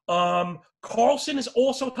 Carlson is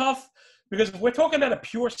also tough because if we're talking about a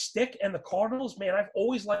pure stick and the Cardinals, man, I've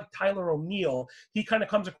always liked Tyler O'Neill. He kind of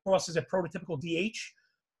comes across as a prototypical DH.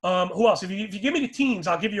 Who else? If you give me the teams,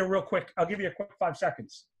 I'll give you a quick 5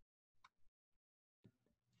 seconds.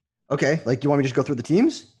 Okay, like you want me to just go through the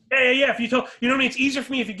teams? Yeah. If you tell, what I mean, it's easier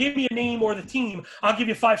for me if you give me a name or the team. I'll give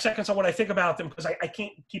you 5 seconds on what I think about them because I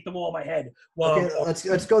can't keep them all in my head. Okay,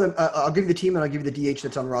 let's go. I'll give you the team and I'll give you the DH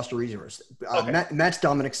that's on roster resource. Okay. Matt's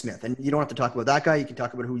Dominic Smith, and you don't have to talk about that guy. You can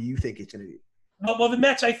talk about who you think it's going to be. Well, the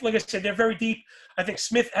Mets, like I said, they're very deep. I think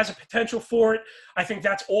Smith has a potential for it. I think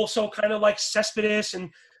that's also kind of like Cespedes, and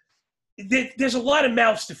there's a lot of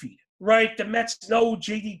mouths to feed. Right, the Mets know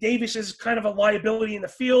J.D. Davis is kind of a liability in the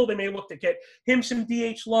field. They may look to get him some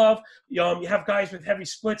DH love. You have guys with heavy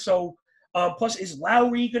splits. So, plus, is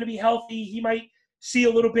Lowry going to be healthy? He might see a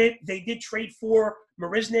little bit. They did trade for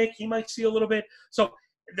Marisnik. He might see a little bit. So,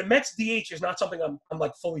 the Mets DH is not something I'm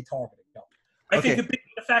like fully targeting. No. I think the big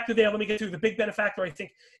benefactor there. Let me get to the big benefactor. I think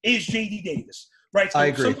is J.D. Davis. Right. So I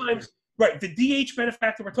agree. Sometimes, right, the DH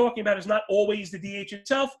benefactor we're talking about is not always the DH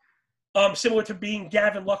itself. Similar to being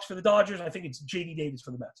Gavin Lux for the Dodgers, I think it's J.D. Davis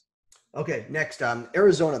for the Mets. Okay, next,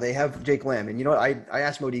 Arizona. They have Jake Lamb, and I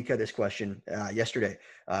asked Modica this question yesterday.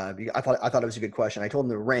 I thought it was a good question. I told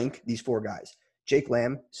him to rank these 4 guys: Jake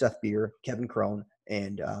Lamb, Seth Beer, Kevin Cron,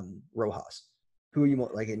 and Rojas. Who are you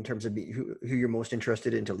like in terms of who you're most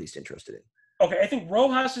interested in to least interested in? Okay, I think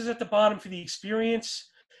Rojas is at the bottom for the experience.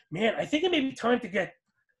 Man, I think it may be time to get.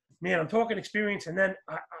 Man, I'm talking experience, and then,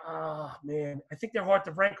 I think they're hard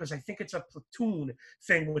to rank because I think it's a platoon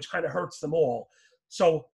thing, which kind of hurts them all.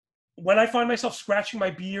 So when I find myself scratching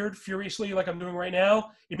my beard furiously like I'm doing right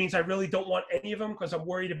now, it means I really don't want any of them because I'm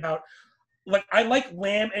worried about, like, I like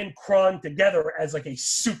Lamb and Cron together as like a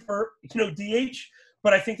super, DH,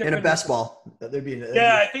 but I think they're in a best ball. They'd be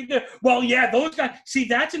I think those guys. See,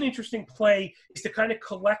 that's an interesting play is to kind of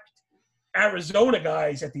collect Arizona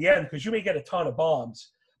guys at the end because you may get a ton of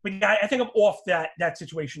bombs. But yeah, I think I'm off that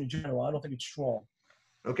situation in general. I don't think it's strong.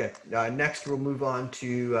 Okay. Next, we'll move on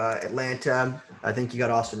to Atlanta. I think you got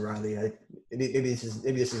Austin Riley. Maybe this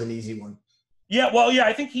is an easy one. Yeah, well, yeah,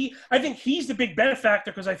 I think he's the big benefactor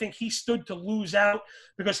because I think he stood to lose out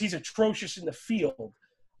because he's atrocious in the field.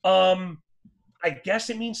 I guess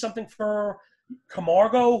it means something for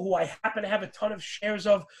Camargo, who I happen to have a ton of shares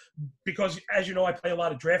of because, as you know, I play a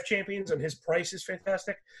lot of draft champions and his price is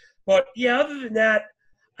fantastic. But yeah, other than that,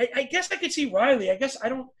 I guess I could see Riley. I guess I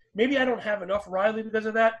don't have enough Riley because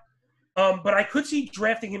of that. But I could see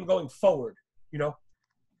drafting him going forward,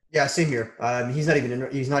 Yeah, same here. He's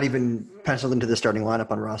not even penciled into the starting lineup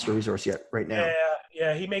on roster resource yet right now.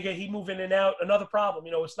 Yeah. He move in and out. Another problem,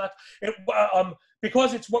 it's not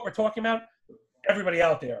because it's what we're talking about. Everybody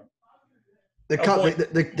out there, avoid.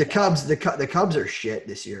 The Cubs are shit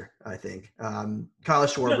this year. I think Kyle Yeah,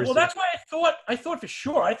 Schwarber. well, that's why I thought for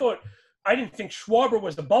sure. I didn't think Schwarber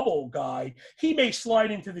was the bubble guy. He may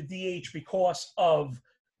slide into the DH because of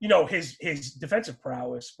his defensive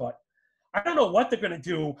prowess, but I don't know what they're going to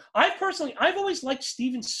do. I've always liked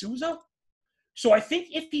Steven Souza, so I think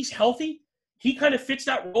if he's healthy, he kind of fits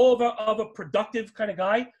that role of a productive kind of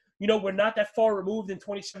guy. We're not that far removed in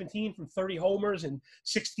 2017 from 30 homers and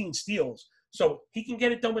 16 steals. So he can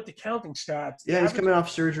get it done with the counting stats. Yeah, he's coming off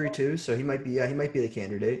surgery too, so he might be the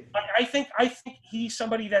candidate. I think he's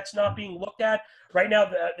somebody that's not being looked at right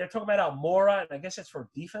now. They're talking about Almora, and I guess it's for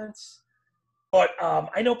defense. But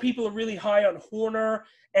I know people are really high on Horner,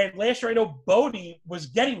 and last year I know Bodie was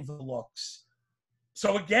getting the looks.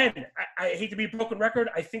 So again, I hate to be a broken record.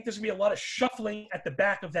 I think there's going to be a lot of shuffling at the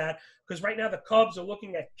back of that because right now the Cubs are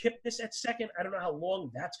looking at Kipnis at second. I don't know how long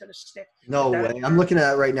that's going to stick. No way. I'm looking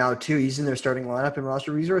at it right now too. He's in their starting lineup in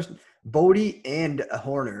roster resource. Bodie and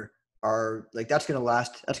Horner are like that's going to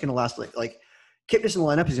last. That's going to last like Kipnis in the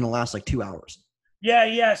lineup is going to last like 2 hours.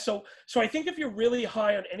 Yeah. So I think if you're really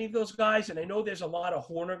high on any of those guys, and I know there's a lot of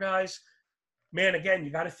Horner guys. Man, again,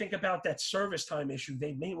 you got to think about that service time issue.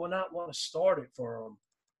 They may not want to start it for them.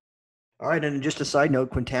 All right, and just a side note,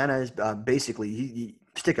 Quintana is basically you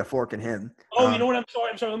stick a fork in him. Oh, you know what? I'm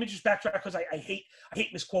sorry. Let me just backtrack because I hate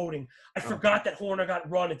misquoting. I forgot that Horner got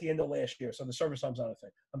run at the end of last year, so the service time's not a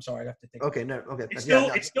thing. I'm sorry, I have to think. Okay, no, okay.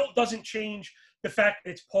 It still doesn't change the fact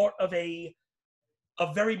that it's part of a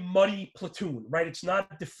very muddy platoon, right? It's not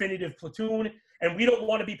a definitive platoon, and we don't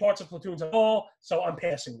want to be parts of platoons at all. So I'm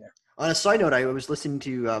passing there. On a side note, I was listening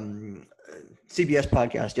to CBS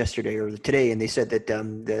podcast yesterday or today, and they said that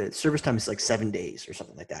the service time is like 7 days or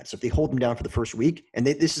something like that. So if they hold them down for the first week, and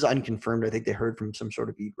this is unconfirmed, I think they heard from some sort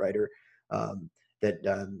of beat writer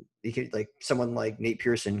that they could, like someone like Nate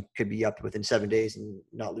Pearson could be up within 7 days and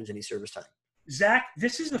not lose any service time. Zach,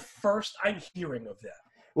 this is the first I'm hearing of that.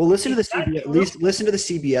 Well, listen to the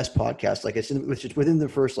CBS podcast. Like it's within the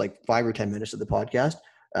first like 5 or 10 minutes of the podcast.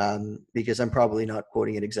 Because I'm probably not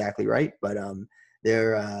quoting it exactly right, but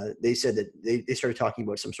they said that they started talking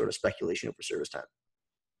about some sort of speculation over service time.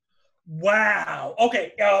 Wow.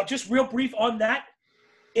 Okay. Just real brief on that.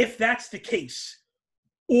 If that's the case,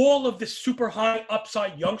 all of the super high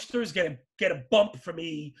upside youngsters get a bump for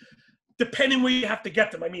me, depending where you have to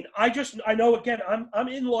get them. I mean, I know again, I'm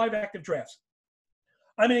in live active drafts.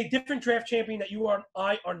 I'm in a different draft champion that you and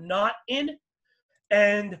I are not in,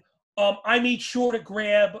 and I made sure to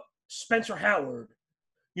grab Spencer Howard,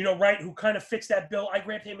 right, who kind of fits that bill. I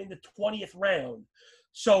grabbed him in the 20th round.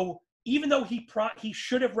 So even though he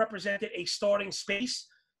should have represented a starting space,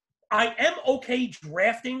 I am okay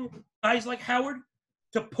drafting guys like Howard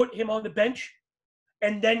to put him on the bench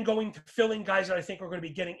and then going to fill in guys that I think are going to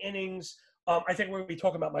be getting innings. I think we're going to be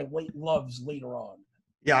talking about my late loves later on.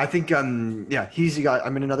 Yeah, I think he's the guy.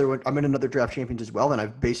 I'm in another draft champions as well, and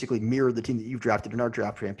I've basically mirrored the team that you've drafted in our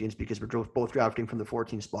draft champions because we're both drafting from the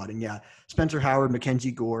 14 spot. And yeah, Spencer Howard,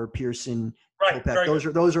 Mackenzie Gore, Pearson, right,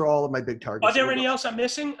 Kopech, those are all of my big targets. Are there any else I'm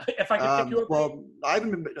missing? If I could pick your well, I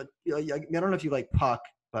haven't been. I don't know if you like Puck,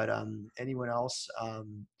 but anyone else?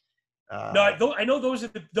 No, I know those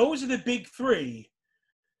are the big three.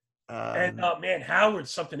 And man,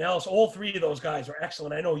 Howard's something else. All three of those guys are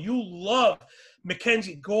excellent. I know you love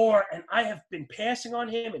Mackenzie Gore, and I have been passing on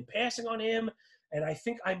him, and I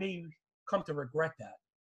think I may come to regret that.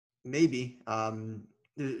 Maybe. And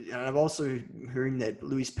I'm also hearing that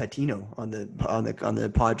Luis Patino on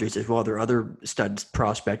the Padres as well. Their other stud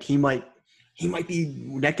prospect. He might be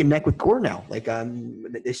neck and neck with Gore now, like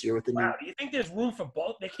this year with the Wow, do you think there's room for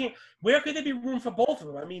both? They can't. Where could there be room for both of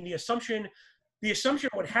them? I mean, the assumption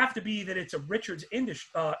would have to be that it's a Richards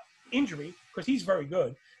injury because he's very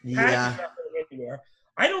good. Yeah. Not going anywhere.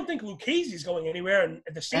 I don't think Lucchese's going anywhere, and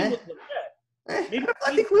the same with Lynette.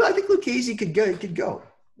 I think Lucchese could go.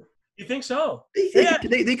 You think so?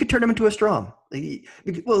 They could turn him into a Strom.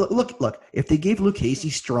 Well, look. If they gave Lucchese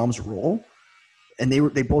Strom's role, and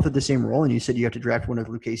they both had the same role, and you said you have to draft one of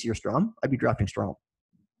Lucchese or Strom, I'd be drafting Strom.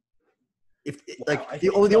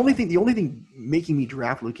 The only thing making me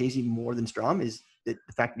draft Lucchese more than Strom is the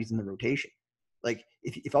fact that he's in the rotation. Like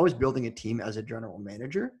if I was building a team as a general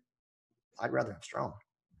manager, I'd rather have Strom.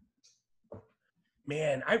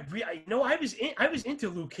 Man, I was into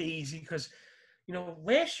Lucchese because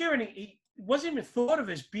last year and he wasn't even thought of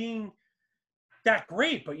as being that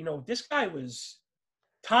great, but this guy was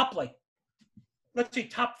top, like, let's say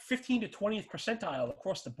top 15 to 20th percentile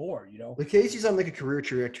across the board. Lucchese's on like a career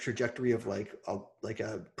trajectory of like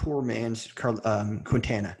a poor man's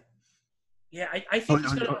Quintana. Yeah, I think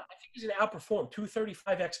he's going to outperform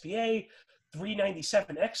 235 XBA,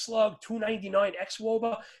 397 X slug, 299 X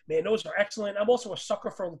woba. Man, those are excellent. I'm also a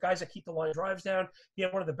sucker for guys that keep the line drives down. He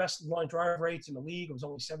had one of the best line drive rates in the league. It was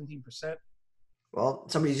only 17%. Well,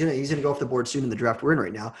 he's gonna go off the board soon in the draft we're in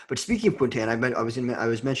right now. But speaking of Quintana, I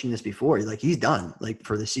was mentioning this before. Like he's done like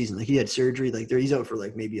for the season. Like he had surgery. Like he's out for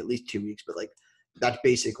like maybe at least 2 weeks. But like that's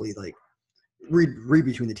basically like read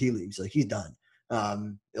between the tea leaves. Like he's done.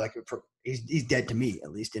 He's dead to me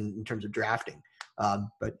at least in terms of drafting.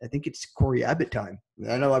 But I think it's Corey Abbott time.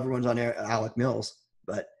 I know everyone's on Alec Mills,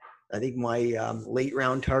 but I think my late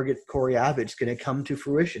round target Corey Abbott's going to come to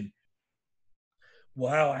fruition.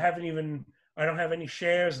 Wow, I don't have any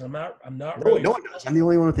shares, and I'm not No, really. No one does. I'm the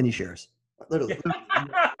only one with any shares. Literally.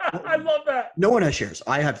 I love that. No one has shares.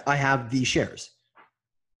 I have the shares.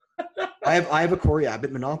 I have a Corey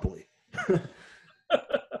Abbott monopoly.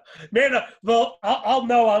 Man, well, I'll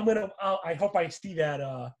know. I hope I see that.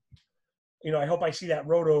 I hope I see that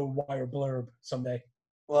Roto Wire blurb someday.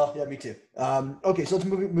 Well, yeah, me too. Okay, so let's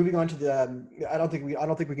moving on to the. I don't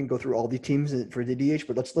think we can go through all the teams for the DH,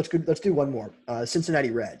 but let's do one more.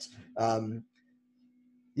 Cincinnati Reds.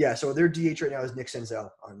 Yeah, so their DH right now is Nick Senzel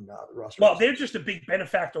on the roster. Well, they're just a big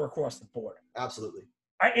benefactor across the board. Absolutely.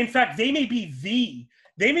 In fact, they may be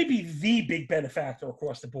the big benefactor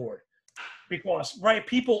across the board, because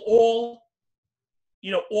people all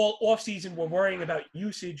offseason were worrying about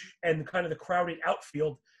usage and kind of the crowded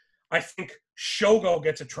outfield. I think Shogo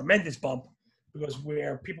gets a tremendous bump because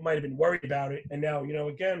where people might have been worried about it, and now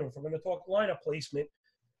again, if we're going to talk lineup placement,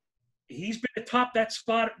 he's been atop that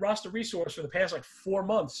spot at roster resource for the past like 4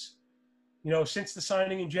 months. Since the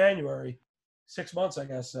signing in January, 6 months, I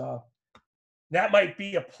guess. That might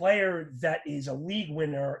be a player that is a league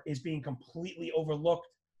winner, is being completely overlooked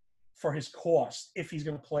for his cost if he's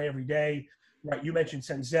going to play every day. Right? You mentioned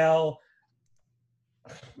Senzel.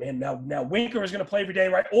 Man, now Winker is going to play every day,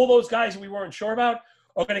 right? All those guys that we weren't sure about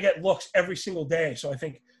are going to get looks every single day. So I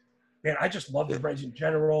think, man, I just love the Reds in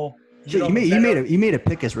general. So you made a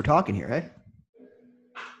pick as we're talking here, right?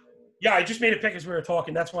 Yeah, I just made a pick as we were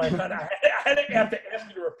talking. That's why I had to have to ask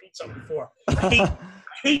you to repeat something before. I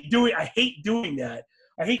hate doing that.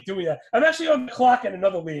 I'm actually on the clock in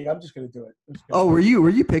another league. I'm just going to do it. Were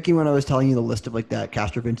you picking when I was telling you the list of like that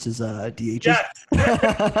Castrovince's DHs?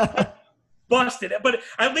 Yeah. Busted it, but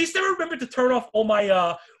at least I remembered to turn off all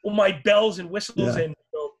my bells and whistles and.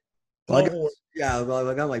 I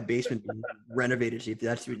got my basement renovated. See if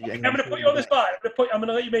that's what I'm going to put you on the spot. I'm going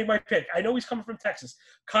to let you make my pick. I know he's coming from Texas.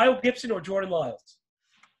 Kyle Gibson or Jordan Lyles?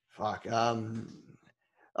 Fuck. I'll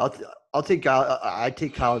take Kyle. I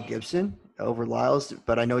take Kyle Gibson over Lyles,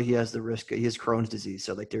 but I know he has the risk. He has Crohn's disease,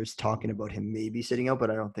 so like there's talking about him maybe sitting out,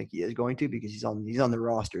 but I don't think he is going to because he's on the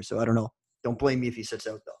roster. So I don't know. Don't blame me if he sits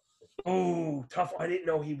out though. Oh, tough. I didn't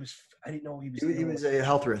know he was. He was a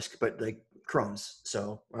health risk, but like Crohn's.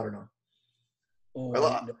 So I don't know.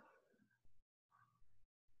 Oh,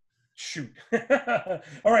 shoot.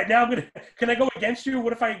 All right, now can I go against you?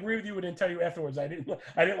 What if I agree with you and then tell you afterwards? I didn't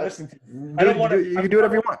listen to you. I don't want to. You can do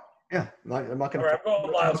whatever you want. Yeah, I'm not going to. I'm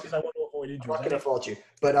going Lyles because I want to avoid injuries. I'm not going to fault you,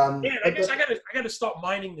 but I guess I got to start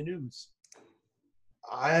mining the news.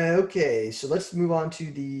 Okay, so let's move on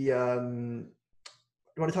to the.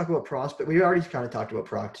 You want to talk about prospect? We already kind of talked about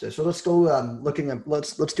prospects, so let's go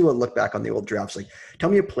let's do a look back on the old drafts. Like, tell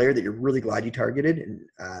me a player that you're really glad you targeted, and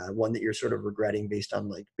one that you're sort of regretting based on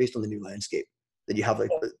the new landscape that you have, like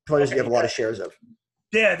players that you have a lot of shares of.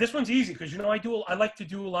 Yeah, this one's easy because I like to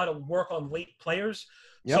do a lot of work on late players.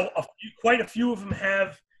 Yep. So quite a few of them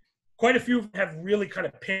have really kind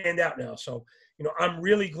of panned out now. So I'm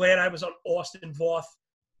really glad I was on Austin Voth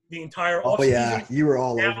the entire offseason. Oh yeah, you were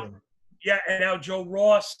all over him. Yeah, and now Joe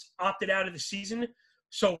Ross opted out of the season,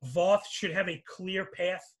 so Voth should have a clear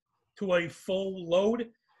path to a full load,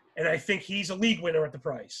 and I think he's a league winner at the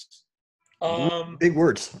price. Big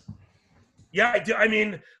words. Yeah, I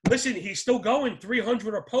mean, listen, he's still going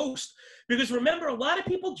 300 or post because remember, a lot of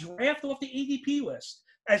people draft off the ADP list.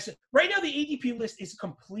 As right now, the ADP list is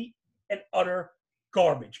complete and utter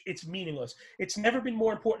garbage. It's meaningless. It's never been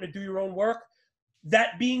more important to do your own work.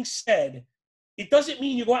 That being said, it doesn't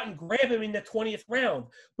mean you go out and grab him in the 20th round,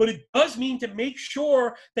 but it does mean to make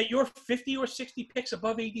sure that you're 50 or 60 picks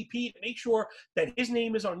above ADP, to make sure that his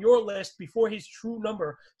name is on your list before his true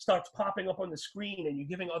number starts popping up on the screen and you're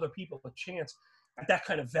giving other people a chance at that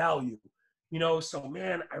kind of value. So,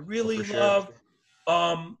 man, I really love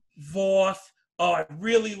Voth. Oh, I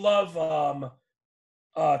really love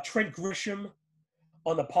Trent Grisham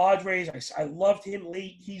on the Padres. I loved him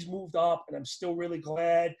late. He's moved up, and I'm still really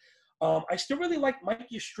glad. I still really like Mike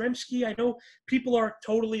Yastrzemski. I know people are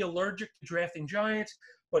totally allergic to drafting Giants,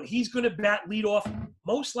 but he's going to bat leadoff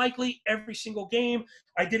most likely every single game.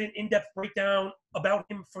 I did an in-depth breakdown about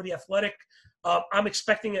him for The Athletic. I'm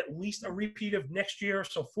expecting at least a repeat of next year.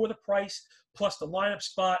 So for the price plus the lineup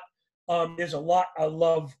spot, there's a lot I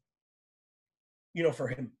love, for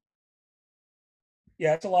him.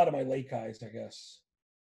 Yeah, it's a lot of my late guys, I guess.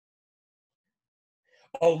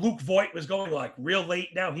 Oh, Luke Voigt was going like real late.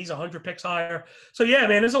 Now he's 100 picks higher. So yeah,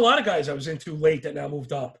 man, there's a lot of guys I was into late that now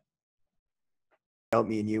moved up.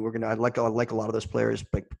 Me and you, I like a lot of those players,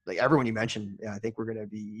 but like everyone you mentioned, yeah, I think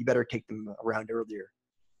you better take them around earlier.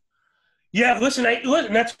 Yeah, listen,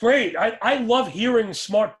 that's great. I love hearing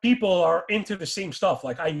smart people are into the same stuff.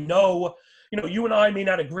 Like I know, you and I may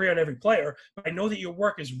not agree on every player, but I know that your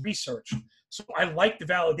work is research. So I like the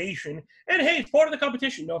validation. And hey, it's part of the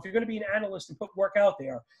competition. If you're going to be an analyst and put work out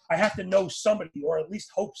there, I have to know somebody, or at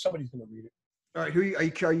least hope somebody's going to read it. All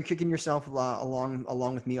right, are you kicking yourself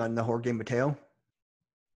along with me on the Jorge Mateo?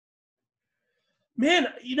 Man,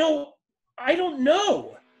 I don't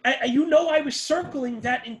know. I was circling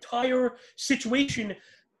that entire situation.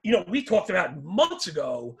 We talked about months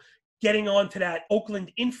ago getting onto that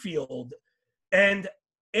Oakland infield. And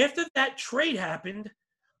after that trade happened,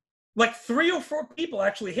 like 3 or 4 people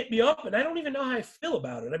actually hit me up, and I don't even know how I feel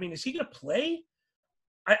about it. I mean, is he going to play?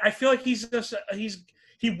 I feel like he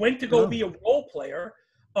went to go be a role player.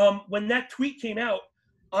 When that tweet came out,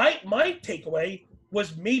 my takeaway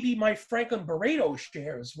was maybe my Franklin Barreto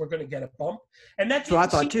shares were going to get a bump, and that's what I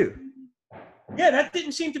thought too. Yeah, that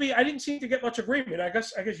didn't seem to be. I didn't seem to get much agreement. I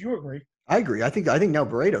guess you agree. I agree. I think now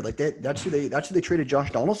Barreto, like that's who they traded Josh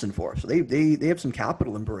Donaldson for. So they have some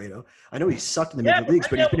capital in Barreto. I know he's sucked in the major leagues,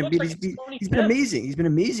 but he's been amazing. He's been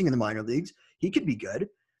amazing in the minor leagues. He could be good.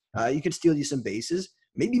 He could steal you some bases.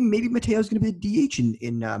 Maybe Mateo's going to be a DH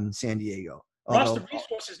in San Diego. Roster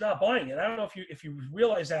Resource is not buying it. I don't know if you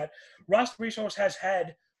realize that Roster Resource has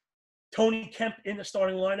had Tony Kemp in the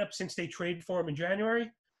starting lineup since they traded for him in January,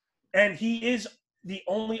 and he is the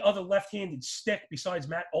only other left-handed stick besides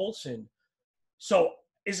Matt Olson. So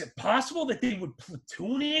is it possible that they would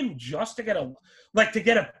platoon him just to get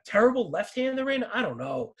a terrible left-hander in? I don't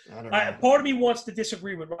know. Part of me wants to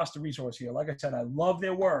disagree with Roster Resource here. Like I said, I love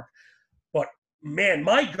their work, but man,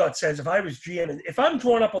 my gut says if I was GM, if I'm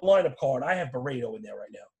drawing up a lineup card, I have Barreto in there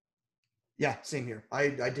right now. Yeah, same here. I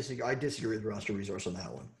disagree with Roster Resource on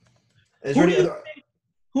that one.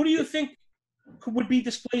 Who do you think would be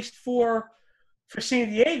displaced for San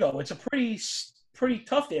Diego? It's a pretty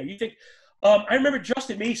tough there. You think? I remember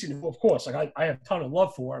Justin Mason, who, of course, like I have a ton of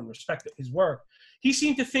love for and respect his work. He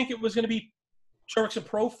seemed to think it was going to be Jurickson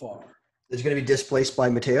Profar. Is going to be displaced by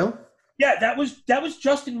Mateo? Yeah, that was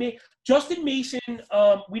Justin Mason. Justin Mason,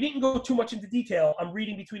 we didn't go too much into detail. I'm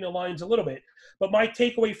reading between the lines a little bit. But my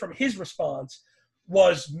takeaway from his response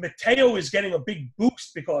was Mateo is getting a big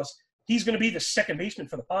boost because he's going to be the second baseman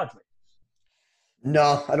for the Padres.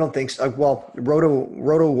 No, I don't think so. Well, Roto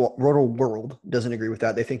World doesn't agree with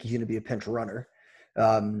that. They think he's going to be a pinch runner.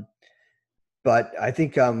 But I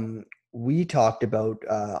think we talked about,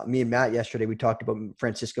 me and Matt yesterday, we talked about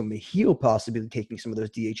Francisco Mejia possibly taking some of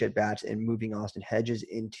those DH at bats and moving Austin Hedges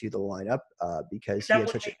into the lineup because that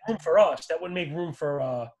wouldn't make room for us. That wouldn't make room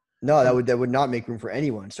for. No, that would not make room for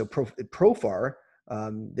anyone. So Profar,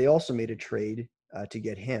 they also made a trade to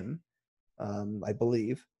get him, I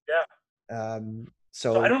believe. Yeah.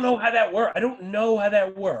 So I don't know how that works. I don't know how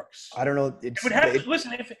that works. I don't know.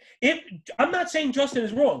 Listen, if I'm not saying Justin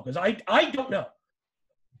is wrong because I don't know.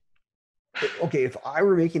 Okay, if I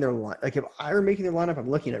were making their lineup, I'm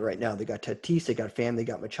looking at it right now. They got Tatis, they got Pham, they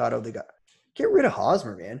got Machado, get rid of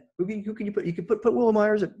Hosmer, man. Who can you put? You could put Will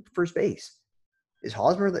Myers at first base. Is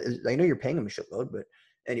Hosmer? I know you're paying him a shitload, but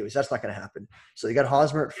anyways, that's not going to happen. So they got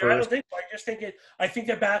Hosmer at first. I don't think so. I just think I think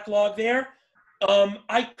they're backlogged there.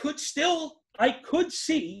 I could see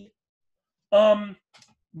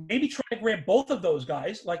maybe trying to grab both of those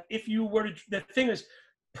guys. Like if you were to, the thing is,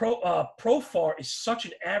 Profar is such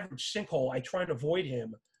an average sinkhole. I try to avoid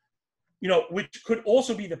him, which could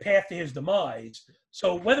also be the path to his demise.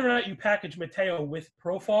 So whether or not you package Mateo with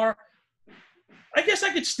Profar, I guess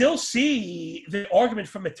I could still see the argument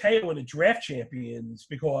for Mateo in the draft champions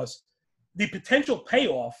because the potential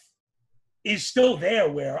payoff is still there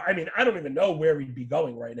where, I mean, I don't even know where he'd be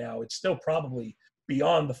going right now. It's still probably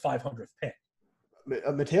beyond the 500th pick.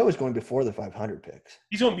 Mateo is going before the 500 picks.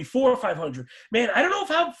 He's going before 500. Man, I don't know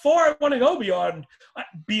how far I want to go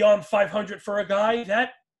beyond 500 for a guy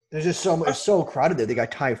that. There's just it's so crowded there. They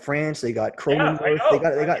got Ty France. They got Cronenworth.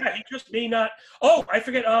 Yeah, he just may not. Oh, I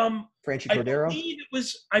forget. Franchy Cordero.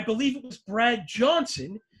 I believe it was Brad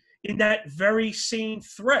Johnson in that very same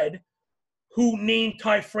thread who named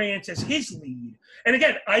Ty France as his lead. And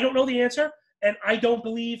again, I don't know the answer, and I don't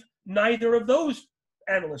believe neither of those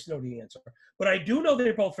analysts know the answer. But I do know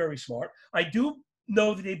they're both very smart. I do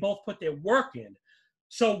know that they both put their work in.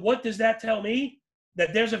 So what does that tell me?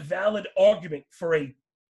 That there's a valid argument for a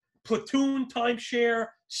platoon timeshare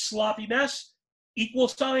sloppy mess, equal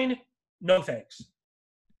sign, no thanks.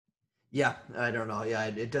 Yeah, I don't know. Yeah,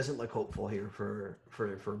 it doesn't look hopeful here for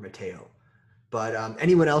Mateo. But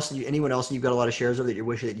anyone else you've got a lot of shares of that you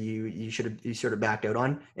wish that you sort of backed out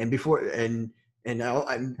on? And before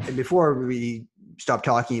before we stop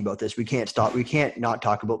talking about this, we can't not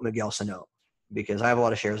talk about Miguel Sano, because I have a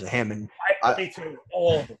lot of shares of him, and me too,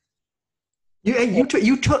 all of them.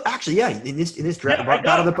 You took actually, yeah, in this draft.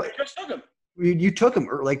 Yeah, I just took him. You took him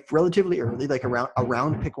like relatively early, like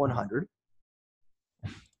around pick 100.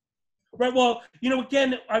 Right. Well,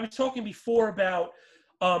 again, I was talking before about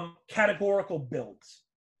categorical builds,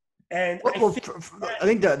 and I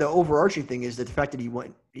think the overarching thing is that the fact that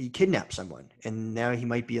he kidnapped someone, and now he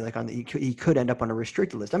might be like he could end up on a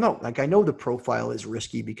restricted list. I know the profile is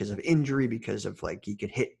risky because of injury, because of like he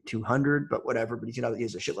could hit 200, but whatever. But he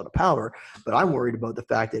has a shitload of power. But I'm worried about the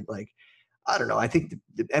fact that, like, I don't know. I think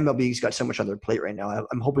the MLB's got so much on their plate right now.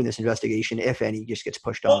 I'm hoping this investigation, if any, just gets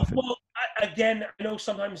pushed off. Well, I know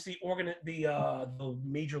sometimes the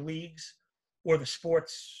major leagues or the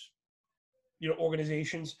sports,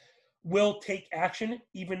 organizations will take action,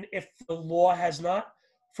 even if the law has not.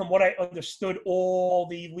 From what I understood, all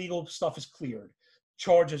the legal stuff is cleared.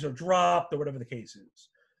 Charges are dropped or whatever the case is.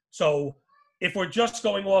 So if we're just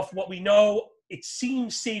going off what we know, it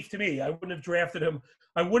seems safe to me. I wouldn't have drafted him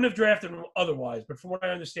otherwise. But from what I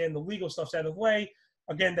understand, the legal stuff's out of the way.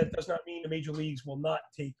 Again, that does not mean the major leagues will not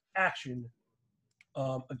take action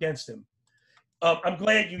against him. I'm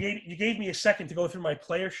glad you gave me a second to go through my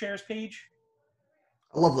player shares page.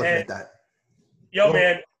 I love looking at that.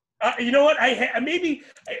 Man, you know what?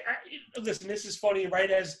 Listen, this is funny,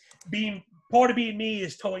 right? As being part of being me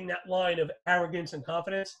is towing that line of arrogance and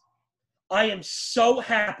confidence. I am so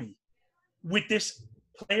happy with this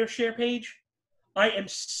player share page. I am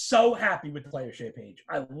so happy with the player share page.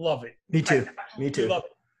 I love it. Me too. I love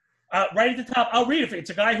it. Right at the top, I'll read it. It's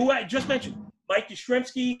a guy who I just mentioned, Mike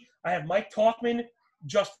Yastrzemski. I have Mike Talkman,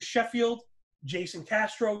 Justin Sheffield, Jason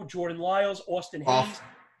Castro, Jordan Lyles, Austin Hayes.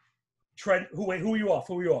 Trent, who are you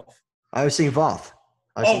off? I was saying Voth.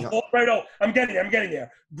 I'm getting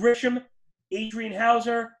there. Grisham, Adrian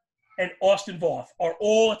Hauser, and Austin Voth are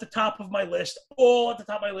all at the top of my list. I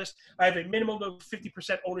have a minimum of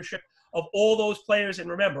 50% ownership of all those players. And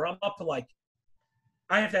remember, I'm up to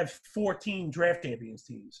I have to have 14 draft champions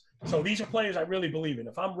teams. So these are players I really believe in.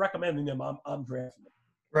 If I'm recommending them, I'm drafting them.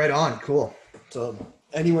 Right on. Cool. So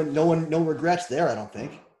no regrets there, I don't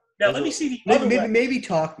think. Now, let me see the other maybe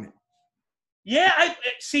Talkman. Yeah, I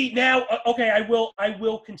see now. Okay, I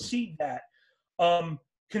will concede that.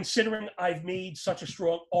 Considering I've made such a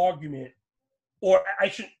strong argument, or I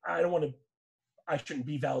shouldn't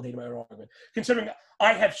be validating my own argument. Considering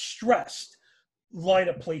I have stressed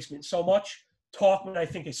lineup placement so much, Talkman I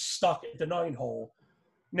think is stuck at the 9-hole.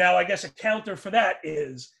 Now, I guess a counter for that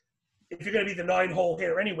is, if you're going to be the 9-hole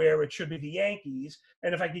hitter anywhere, it should be the Yankees.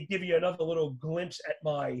 And if I could give you another little glimpse at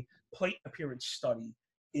my plate appearance study,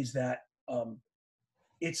 is that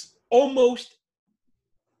it's almost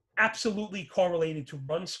absolutely correlated to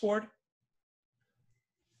runs scored.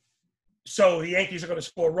 So the Yankees are going to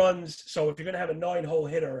score runs. So if you're going to have a 9-hole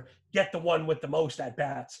hitter, get the one with the most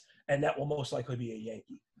at-bats, and that will most likely be a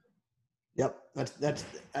Yankee. Yep, that's.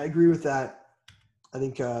 I agree with that. I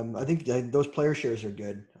think those player shares are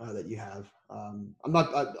good that you have. I'm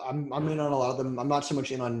in on a lot of them. I'm not so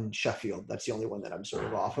much in on Sheffield. That's the only one that I'm sort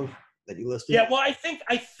of off of that you listed. Yeah, well, I think.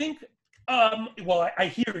 I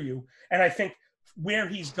hear you, and I think where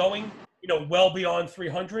he's going, well beyond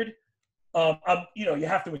 300. You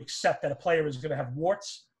have to accept that a player is going to have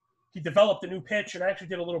warts. He developed a new pitch, and I actually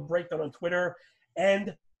did a little breakdown on Twitter.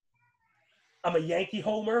 And I'm a Yankee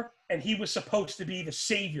homer, and he was supposed to be the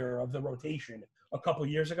savior of the rotation a couple of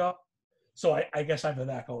years ago. So I guess I have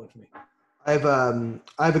that going for me. I have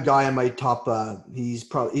a guy in my top. He's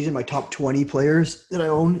in my top 20 players that I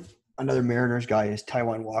own. Another Mariners guy is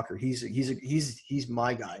Taijuan Walker. He's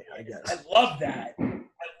my guy, I guess. I love that.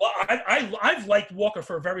 I've liked Walker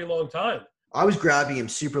for a very long time. I was grabbing him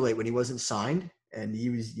super late when he wasn't signed, and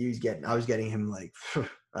I was getting him like,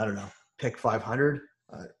 I don't know, pick 500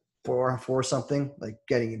 for something, like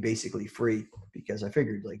getting him basically free, because I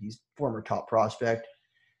figured like he's former top prospect.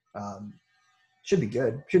 Should be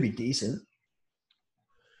good. Should be decent.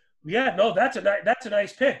 Yeah, no, that's a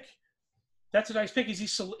nice pick. That's a nice pick. Is he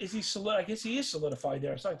I guess he is solidified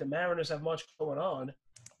there. It's not like the Mariners have much going on.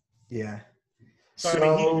 Yeah. So I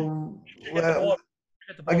mean, he So should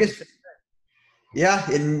get the ball. I guess. Yeah,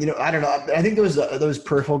 and I don't know. I think those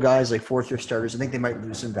peripheral guys like fourth year starters. I think they might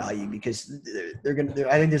lose some value because they're gonna.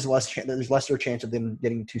 I think there's lesser chance of them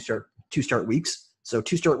getting two start weeks. So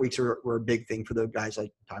 2 start weeks were a big thing for the guys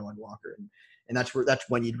like Taijuan Walker, and that's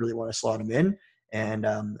when you'd really want to slot them in. And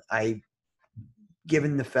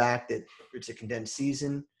given the fact that it's a condensed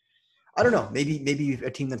season, I don't know. Maybe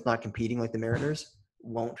a team that's not competing like the Mariners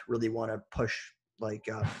won't really want to push. Like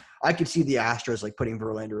I could see the Astros like putting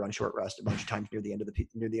Verlander on short rest a bunch of times near the end of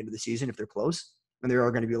the season if they're close, and there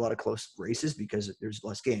are going to be a lot of close races because there's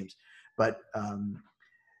less games. But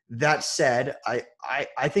that said, I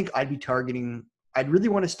think I'd be targeting. I'd really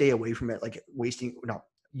want to stay away from it, like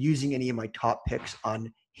using any of my top picks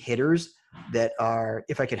on hitters that are,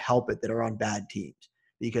 if I could help it, that are on bad teams,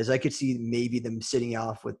 because I could see maybe them sitting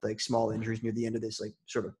off with like small injuries near the end of this like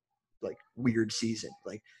sort of like weird season.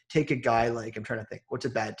 Like take a guy like, I'm trying to think, what's a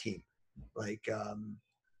bad team? Like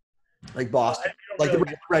Boston, like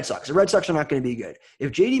the Red Sox. The Red Sox are not going to be good.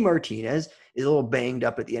 If JD Martinez is a little banged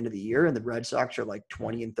up at the end of the year and the Red Sox are like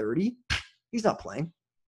 20-30, he's not playing.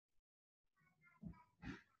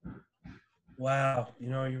 Wow.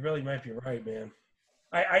 You really might be right, man.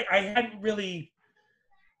 I hadn't really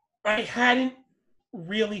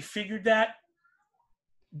figured that,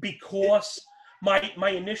 because my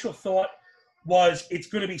initial thought was it's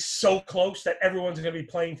going to be so close that everyone's going to be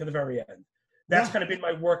playing to the very end. That's kind of been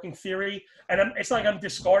my working theory. And it's like I'm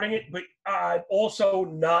discarding it, but I'm also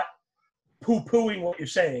not poo-pooing what you're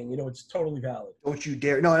saying. It's totally valid. Don't you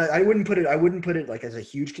dare. No, I wouldn't put it like as a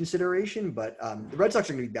huge consideration, but the Red Sox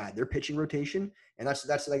are going to be bad. Their pitching rotation, and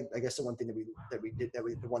that's like, I guess the one thing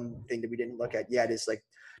the one thing that we didn't look at yet is like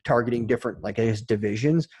targeting different, like I guess,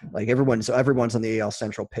 divisions. Like everyone's on the AL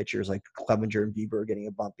Central pitchers, like Clevenger and Bieber are getting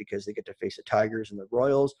a bump because they get to face the Tigers and the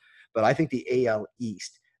Royals. But I think the AL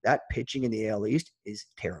East, that pitching in the AL East is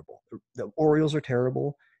terrible. The Orioles are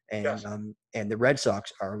terrible, and Yes. And the Red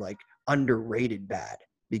Sox are like underrated bad.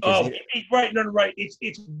 Because right. No, right. It's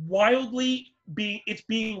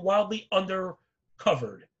being wildly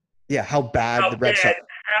undercovered. Yeah, how bad the Red Sox.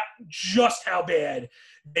 Just how bad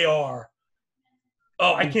they are.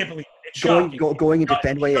 Oh, I can't believe it. It's shocking. Going into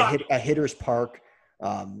Fenway, a hitter's park,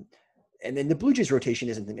 and then the Blue Jays rotation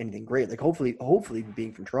isn't anything great. Like hopefully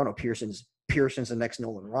being from Toronto, Pearson's the next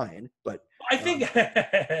Nolan Ryan. But I think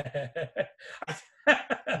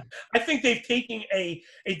I think they've taken a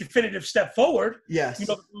definitive step forward. Yes,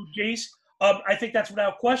 the Blue Jays. I think that's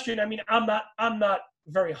without question. I mean, I'm not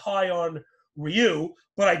very high on Ryu,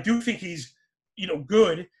 but I do think he's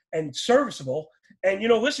good and serviceable. And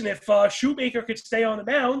listen, if Shoemaker could stay on the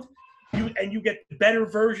mound, you get better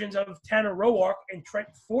versions of Tanner Roark and Trent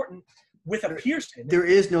Thornton with a Pearson. There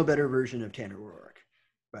is no better version of Tanner Roark,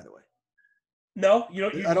 by the way. No,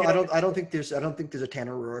 I don't think there's a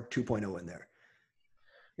Tanner Roark 2.0 in there.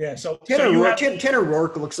 Yeah, so Tanner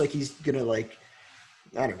Roark looks like he's gonna I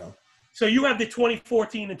don't know. So you have the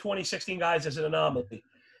 2014 and 2016 guys as an anomaly,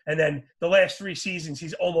 and then the last 3 seasons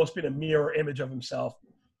he's almost been a mirror image of himself,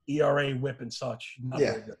 ERA, WHIP, and such.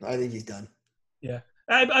 Yeah, I think he's done. Yeah,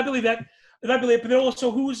 I believe that. I believe it. But then also,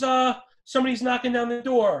 who's somebody's knocking down the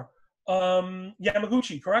door?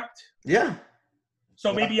 Yamaguchi, correct? Yeah.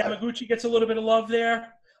 So maybe Yamaguchi gets a little bit of love there.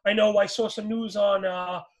 I know I saw some news on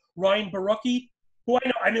Ryan Barucki, who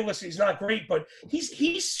I mean, listen, he's not great, but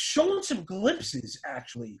he's shown some glimpses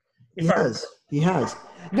actually. He has.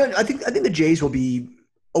 No, I think the Jays will be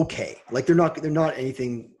okay. Like they're not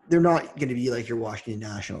anything. They're not going to be like your Washington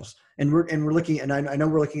Nationals. And we're looking, and I know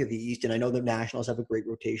we're looking at the East, and I know the Nationals have a great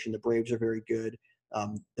rotation. The Braves are very good.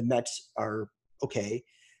 The Mets are okay.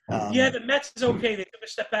 The Mets is okay. They took a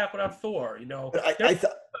step back without Thor. But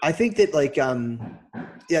I think that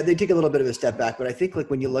they take a little bit of a step back. But I think like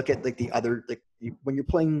when you look at like the other when you're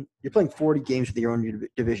playing 40 games with your own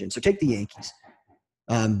division. So take the Yankees.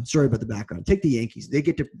 Sorry about the background. Take the Yankees. They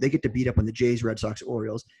get to beat up on the Jays, Red Sox,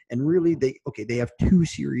 Orioles, and really they have 2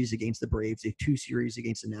 series against the Braves. They have 2 series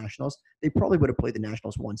against the Nationals. They probably would have played the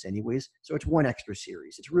Nationals once anyways. So it's 1 extra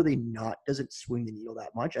series. It's really doesn't swing the needle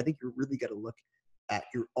that much. I think you really got to look at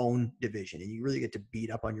your own division, and you really get to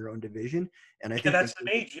beat up on your own division. And I think that's the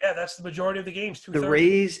major. Yeah, that's the majority of the games. The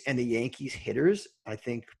Rays and the Yankees hitters, I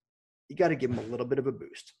think you got to give them a little bit of a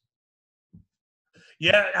boost.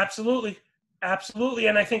 Yeah, absolutely. Absolutely,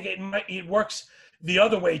 and I think it works the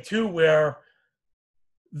other way too, where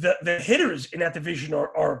the hitters in that division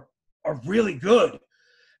are really good.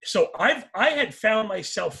 So I had found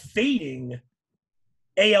myself fading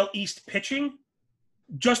AL East pitching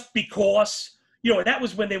just because, that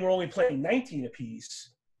was when they were only playing 19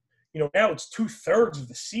 apiece. Now it's 2/3 of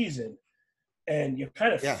the season. And you're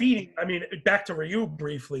kind of feeding. I mean, back to Ryu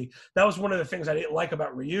briefly. That was one of the things I didn't like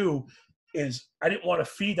about Ryu is I didn't want to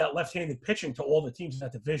feed that left-handed pitching to all the teams in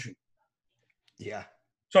that division. Yeah.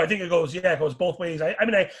 So I think it goes both ways. I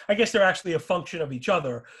mean, I guess they're actually a function of each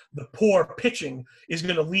other. The poor pitching is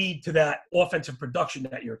going to lead to that offensive production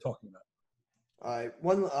that you're talking about. All right.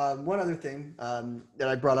 One other thing that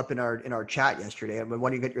I brought up in our chat yesterday, I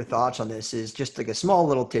want to get your thoughts on this, is just like a small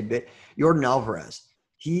little tidbit. Yordan Alvarez.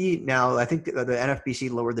 I think the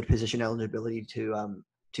NFBC lowered the position eligibility to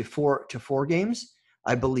four games,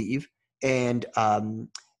 I believe, and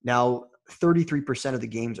now 33% of the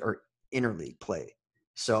games are interleague play.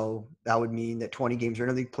 So that would mean that 20 games are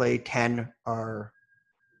interleague play, 10 are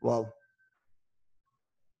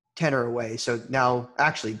away. So now,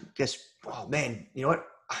 actually, oh man, you know what?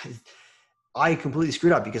 I completely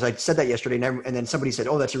screwed up because I said that yesterday, and then somebody said,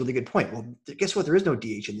 "Oh, that's a really good point." Well, guess what? There is no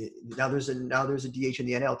DH now there's a DH in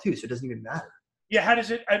the NL too, so it doesn't even matter. Yeah, how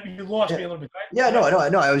does it? You lost me a little bit. Yeah, no,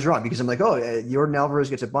 I was wrong because I'm like, Yordan Alvarez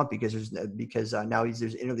gets a bump because now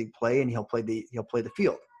there's interleague play and he'll play the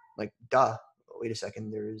field. Like, duh. Wait a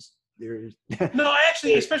second, there's. No,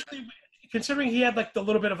 actually, especially considering he had like the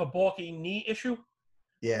little bit of a bulky knee issue.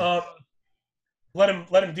 Yeah. Let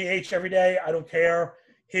him DH every day. I don't care.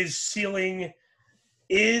 His ceiling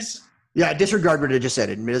is. Yeah, disregard what I just said.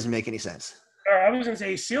 It doesn't make any sense. I was going to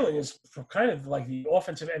say his ceiling is kind of like the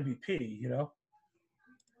offensive MVP,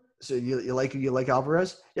 So you like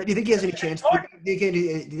Alvarez? Yeah, do you think he has any chance? Do you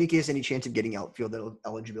think he has any chance of getting outfield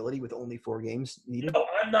eligibility with only 4 games needed? No,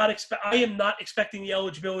 I am not expecting the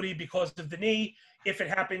eligibility because of the knee. If it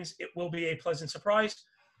happens, it will be a pleasant surprise.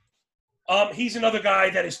 He's another guy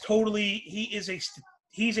that is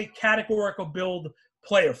he's a categorical build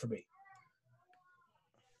player for me.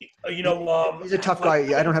 He's a tough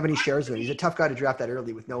guy. I don't have any shares of him. He's a tough guy to draft that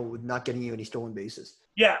early with not getting you any stolen bases.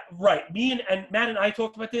 Yeah, right. Me and Matt and I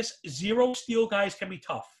talked about this. 0 steal guys can be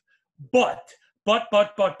tough, but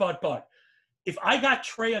if I got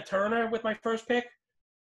Trea Turner with my first pick,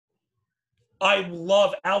 I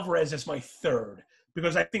love Alvarez as my third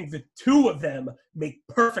because I think the two of them make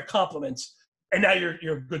perfect complements, and now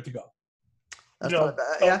you're good to go. That's not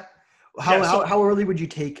bad. Yeah. How early would you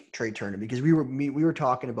take Trea Turner? Because we were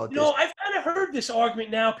talking about this. No, I've kind of heard this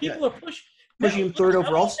argument now. People are pushing him third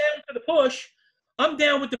overall. I'm down for the push. I'm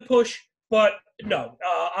down with the push, but no.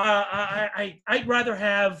 I'd rather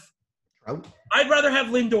have Trout? I'd rather have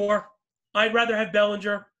Lindor. I'd rather have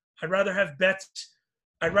Bellinger. I'd rather have Betts.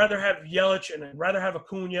 I'd rather have Yelich, and I'd rather have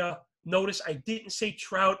Acuna. Notice I didn't say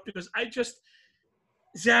Trout because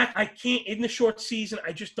Zach, I can't in the short season.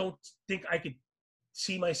 I just don't think I could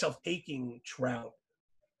see myself taking Trout.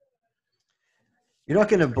 You're not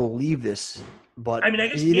going to believe this, but I mean, I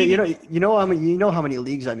guess you know how many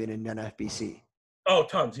leagues I'm in NFBC. Oh,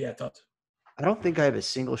 tons, yeah, tons. I don't think I have a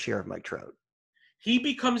single share of Mike Trout. He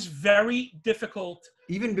becomes very difficult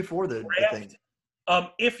even before the thing.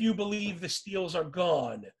 If you believe the steals are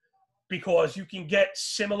gone, because you can get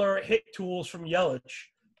similar hit tools from Yelich,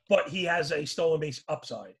 but he has a stolen base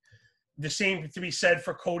upside. The same to be said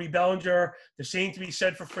for Cody Bellinger. The same to be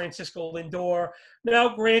said for Francisco Lindor. Now,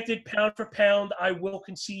 granted, pound for pound, I will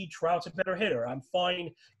concede Trout's a better hitter. I'm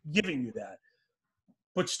fine giving you that.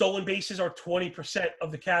 But stolen bases are 20%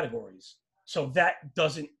 of the categories. So that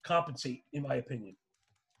doesn't compensate, in my opinion.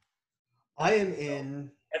 I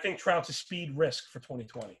think Trout's a speed risk for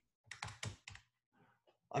 2020.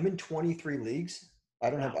 I'm in 23 leagues.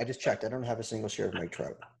 I just checked. I don't have a single share of Mike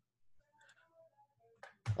Trout.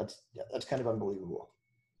 That's kind of unbelievable.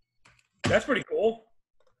 That's pretty cool.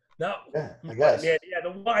 No, yeah, I guess.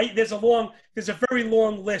 There's a very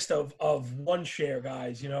long list of one share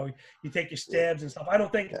guys. You take your stabs and stuff. I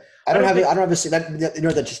don't think. I don't have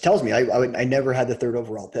that. That just tells me I never had the 3rd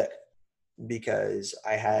overall pick because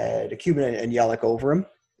I had Acuna and Yelich over him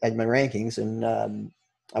at my rankings, and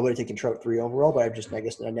I would have taken Trout 3 overall, but I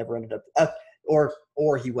guess I never ended up. Or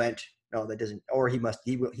he went. No, that doesn't. Or he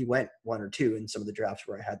went 1 or 2 in some of the drafts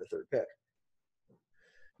where I had the 3rd pick.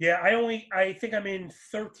 Yeah, I think I'm in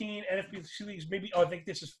 13 NFBC leagues. Maybe I think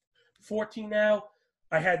this is 14 now.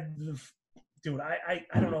 I don't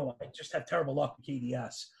know. I just had terrible luck with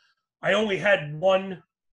KDS. I only had one.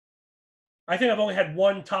 I think I've only had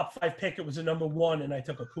one top 5 pick. It was a number 1, and I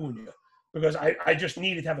took Acuna because I just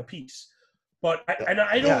needed to have a piece. But I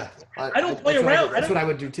don't play around. That's what I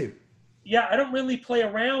would do too. Yeah, I don't really play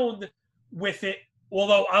around with it.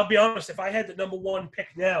 Although I'll be honest, if I had the number 1 pick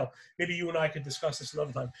now, maybe you and I could discuss this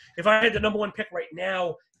another time. If I had the number 1 pick right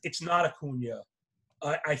now, it's not Acuna.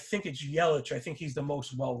 I think it's Yelich. I think he's the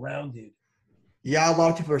most well-rounded. Yeah, a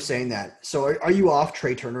lot of people are saying that. So are you off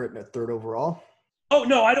Trey Turner at the third overall? Oh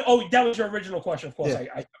no, I don't. Oh, that was your original question. Of course, Yeah.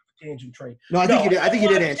 I tangent trade. No, I think No, you did. I think you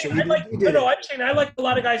did I'm answer. saying I like. You No, did no, it. I'm saying I like a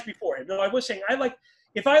lot of guys before him. No, I was saying I like.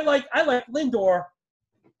 If I like Lindor,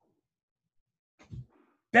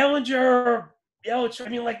 Bellinger, Yelich. I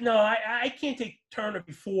mean, like, no, I can't take Turner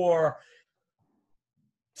before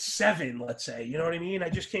 7. Let's say, you know what I mean? I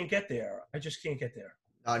just can't get there. I just can't get there.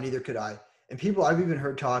 Neither could I. And people, I've even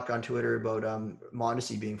heard talk on Twitter about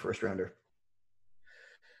Mondesi being first rounder.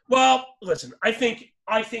 Well, listen, I think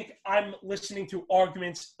I'm listening to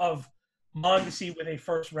arguments of Mondesi with a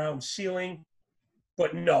first round ceiling,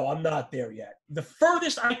 but no, I'm not there yet. The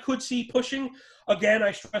furthest I could see pushing, again,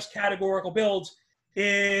 I stress categorical builds,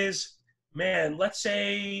 is, man, let's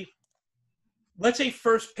say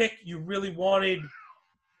first pick you really wanted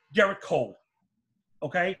Garrett Cole,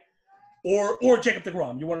 okay? Or Jacob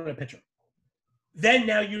deGrom, you wanted a pitcher. Then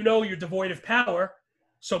now you know you're devoid of power,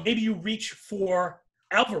 so maybe you reach for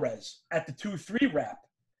Alvarez at the 2-3 wrap.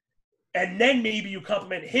 And then maybe you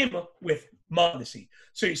complement him with Mondesi.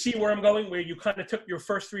 So you see where I'm going, where you kind of took your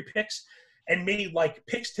first 3 picks and made like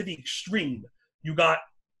picks to the extreme. You got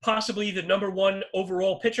possibly the number 1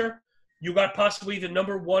 overall pitcher. You got possibly the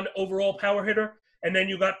number 1 overall power hitter. And then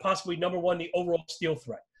you got possibly number 1, the overall steal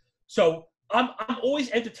threat. So I'm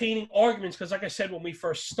always entertaining arguments because, like I said, when we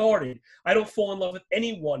first started, I don't fall in love with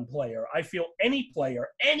any one player. I feel any player,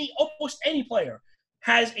 almost any player,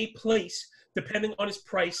 has a place depending on his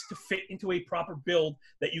price to fit into a proper build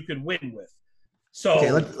that you can win with. So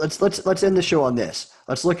okay, let's end the show on this.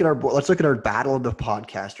 Let's look at our board. Let's look at our battle of the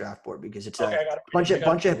podcast draft board because it's a bunch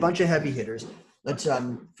of heavy hitters. Let's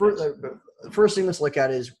first thing let's look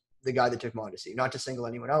at is the guy that took Mondesi. Not to single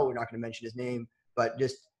anyone out. We're not going to mention his name, but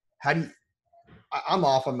just how do you? I'm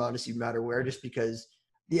off on Mondesi no matter where, just because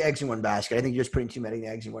the eggs in one basket. I think you're just putting too many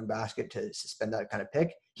eggs in one basket to suspend that kind of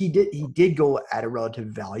pick. He did go at a relative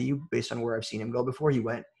value based on where I've seen him go before. He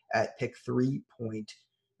went at pick 3.10.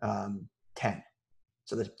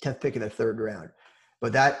 So the 10th pick in the third round.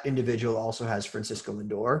 But that individual also has Francisco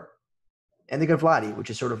Lindor. And they got Vladdy, which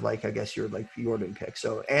is sort of like, I guess, your big pick.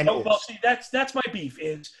 So see, that's my beef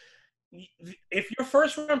is if your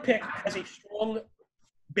first round pick has a strong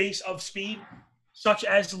base of speed, such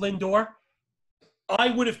as Lindor, I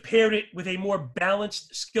would have paired it with a more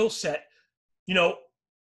balanced skill set. You know,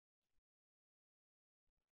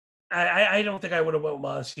 I don't think I would have went with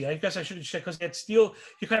Mondesi. I guess I should have checked because that steal,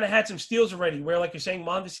 you kind of had some steals already where, like you're saying,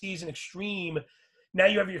 Mondesi is an extreme. Now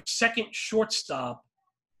you have your second shortstop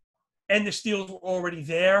and the steals were already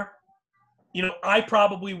there. You know, I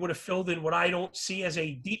probably would have filled in what I don't see as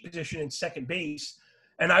a deep position in second base,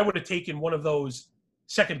 and I would have taken one of those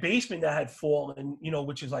second basemen that had fallen, you know,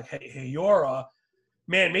 which is like Hayora.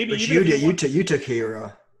 Man, maybe but you did. You took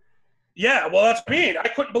Hayora. Yeah, well, that's what I mean. I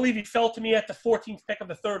couldn't believe he fell to me at the 14th pick of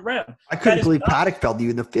the third round. I couldn't believe Paddock fell to you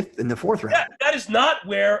in the fourth round. Yeah, that is not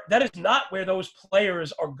where those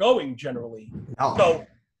players are going generally. No. So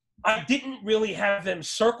I didn't really have them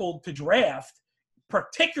circled to draft,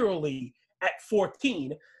 particularly at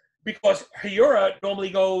 14, because Hayura normally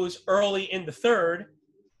goes early in the third,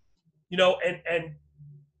 you know, and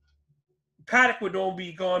Paddock would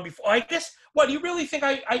normally be gone before. I guess, what, do you really think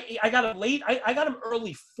I got him late? I got him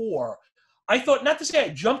early 4. I thought, not to say I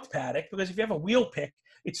jumped Paddock, because if you have a wheel pick,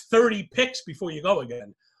 it's 30 picks before you go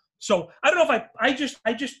again. So I don't know if I just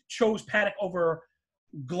chose Paddock over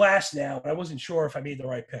Glass now, and I wasn't sure if I made the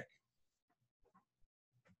right pick.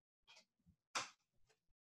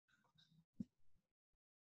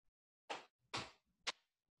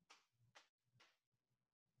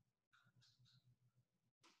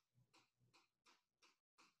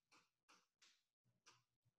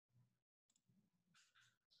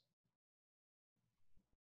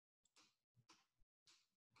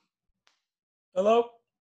 Hello?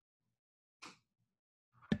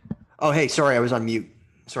 Oh, hey, sorry, I was on mute.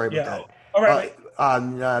 Sorry about that. All right.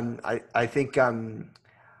 I think I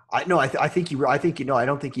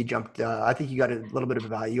don't think you jumped. I think you got a little bit of a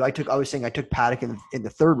value. I was saying I took Paddock in the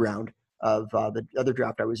third round of the other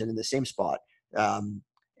draft I was in the same spot.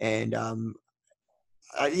 You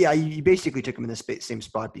basically took him in the same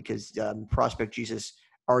spot because Prospect Jesus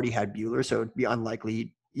already had Buehler, so it'd be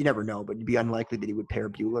unlikely. You never know, but it'd be unlikely that he would pair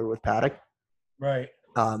Buehler with Paddock. Right.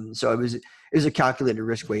 So it was a calculated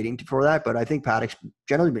risk waiting for that, but I think Paddock's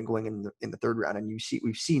generally been going in the third round, and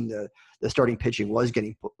we've seen the starting pitching was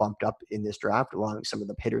getting bumped up in this draft, allowing some of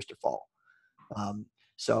the hitters to fall.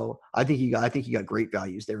 So I think you got great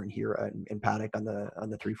values there in here and Paddock on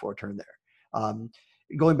the 3-4 turn there.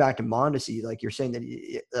 going back to Mondesi, like you're saying that,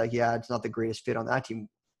 it's not the greatest fit on that team.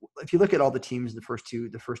 If you look at all the teams, the first two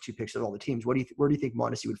picks of all the teams, where do you think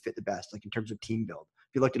Mondesi would fit the best, like in terms of team build?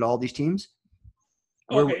 If you looked at all these teams,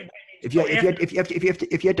 Okay.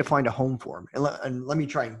 if you had to find a home for him, and let me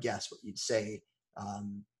try and guess what you'd say.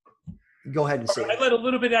 Go ahead and say. I let a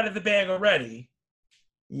little bit out of the bag already.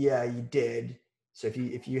 Yeah, you did. So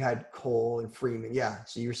if you had Cole and Freeman,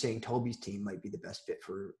 so you're saying Toby's team might be the best fit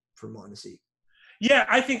for Mondesi. Yeah,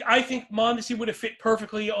 I think Mondesi would have fit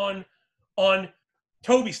perfectly on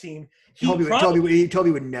Toby's team.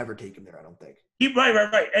 Toby would never take him there, I don't think.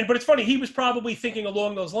 Right. But it's funny, he was probably thinking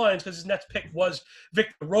along those lines because his next pick was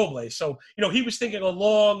Victor Robles. So, he was thinking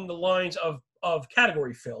along the lines of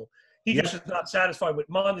category fill. He just is not satisfied with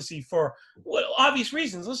Mondesi for obvious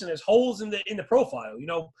reasons. Listen, there's holes in the profile.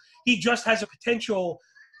 He just has a potential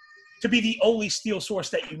to be the only steal source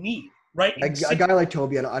that you need, right? A guy like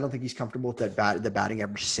Toby, I don't think he's comfortable with the batting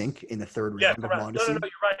average sink in the third round of Mondesi. No, you're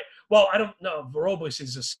right. Well, I don't know. Robles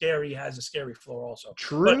has a scary floor also.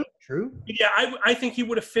 True. Yeah, I think he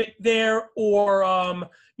would have fit there or,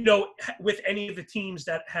 with any of the teams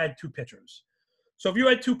that had two pitchers. So if you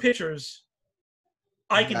had two pitchers,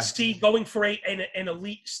 I can see going for an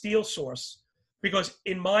elite steal source because,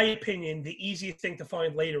 in my opinion, the easiest thing to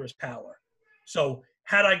find later is power. So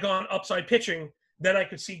had I gone upside pitching, then I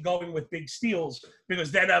could see going with big steals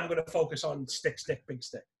because then I'm going to focus on stick, big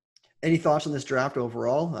stick. Any thoughts on this draft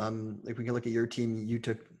overall? If we can look at your team, you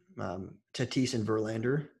took Tatis and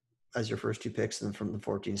Verlander as your first two picks from the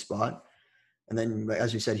 14th spot. And then,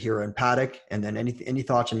 as we said, Hero and Paddock. And then any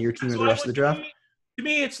thoughts on your team or the rest of the draft? To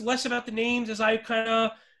me, it's less about the names as I kind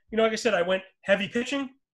of, like I said, I went heavy pitching,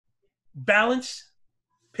 balance,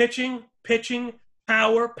 pitching,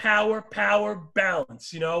 power,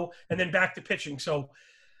 balance, and then back to pitching. So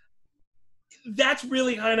that's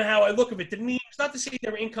really kind of how I look at it. To me, it's not to say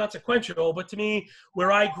they're inconsequential, but to me,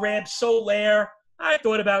 where I grabbed Soler, I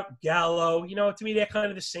thought about Gallo. To me, they're kind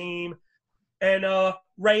of the same. And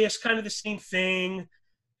Reyes, kind of the same thing.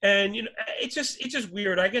 And, it's just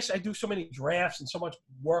weird. I guess I do so many drafts and so much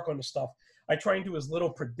work on the stuff. I try and do as little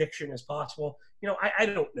prediction as possible. I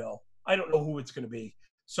don't know. I don't know who it's going to be.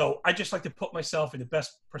 So I just like to put myself in the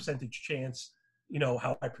best percentage chance,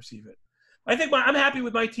 how I perceive it. I think I'm happy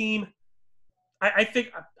with my team. I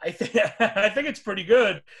think it's pretty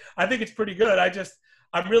good. I'm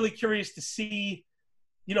really curious to see,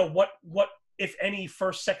 what if any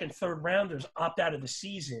first, second, third rounders opt out of the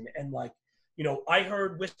season. And I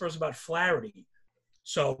heard whispers about Flaherty.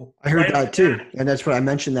 So I heard that too. And that's what I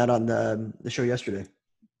mentioned that on the show yesterday.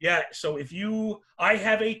 Yeah. So I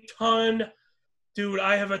have a ton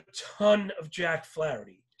of Jack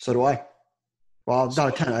Flaherty. So do I. Well, it's not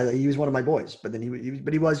a ton. He was one of my boys, but then he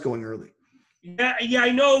was going early. Yeah,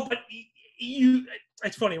 I know, but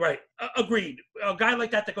it's funny, right? Agreed. A guy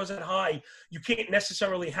like that goes that high, you can't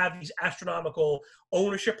necessarily have these astronomical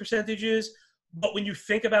ownership percentages. But when you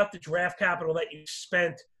think about the draft capital that you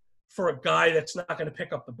spent for a guy that's not going to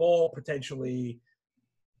pick up the ball potentially,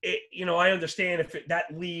 I understand if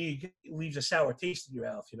that league leaves a sour taste in your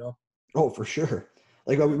mouth, Oh, for sure.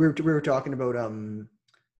 Like we were talking about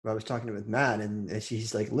I was talking with Matt, and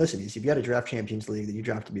he's like, listen, if you had a draft Champions League that you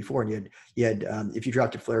drafted before, and you had if you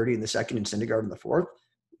drafted Flaherty in the second and Syndergaard in the fourth,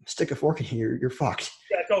 stick a fork in here, you're fucked.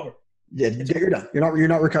 Yeah, it's over. Yeah, you're done. You're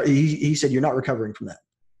not recovering. He said you're not recovering from that.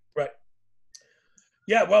 Right.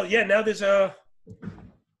 Yeah. Well, yeah. Now there's a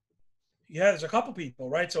couple people,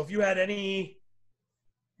 right? So if you had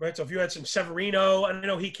some Severino, I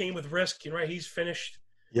know he came with risk, right? He's finished.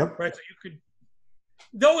 Yep. Right. So you could.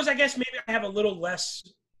 Those, I guess, maybe I have a little less.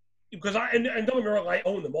 Because and don't get me wrong, I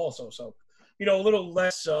own them also. So, a little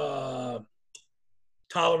less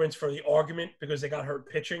tolerance for the argument because they got hurt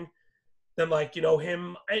pitching than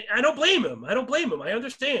him. I don't blame him. I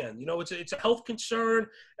understand. It's a health concern,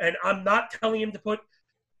 and I'm not telling him to put.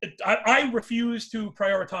 I refuse to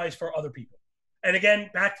prioritize for other people. And again,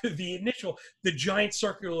 back to the giant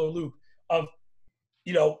circular loop of,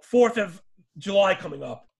 4th of July coming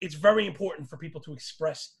up. It's very important for people to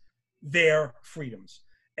express their freedoms.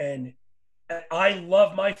 And I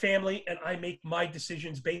love my family, and I make my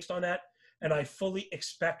decisions based on that. And I fully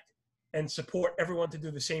expect and support everyone to do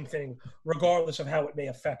the same thing, regardless of how it may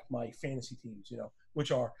affect my fantasy teams,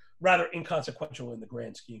 which are rather inconsequential in the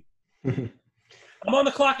grand scheme. I'm on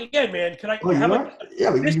the clock again, man. Can I? Yeah,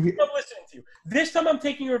 I'm listening to you. This time I'm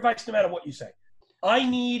taking your advice no matter what you say. I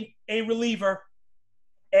need a reliever.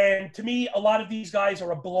 And to me, a lot of these guys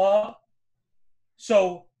are a blob.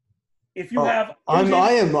 So if you have, I'm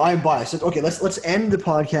biased. Okay, let's end the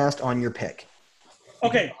podcast on your pick.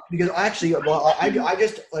 Okay. Because actually, well, I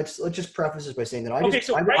just let's just preface this by saying that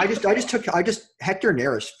I just Hector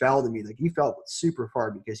Neris fell to me. Like he fell super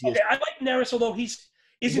far because he. Okay, I like Neris, although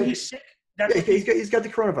isn't he sick? Yeah, he's got the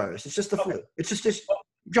coronavirus. It's just the flu. It's just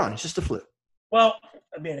John. It's just the flu. Well,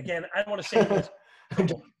 I mean, again, I don't want to say this.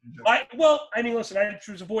 Listen, I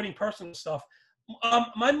was avoiding personal stuff.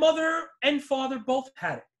 My mother and father both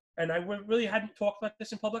had it, and I really hadn't talked about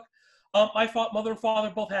this in public. My mother and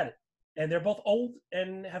father both had it, and they're both old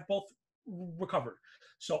and have both recovered.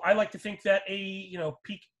 So I like to think that a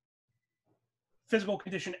peak physical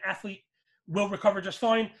condition athlete will recover just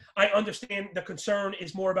fine. I understand the concern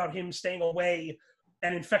is more about him staying away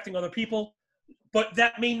and infecting other people, but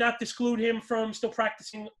that may not exclude him from still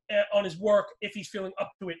practicing on his work if he's feeling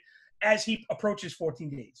up to it as he approaches 14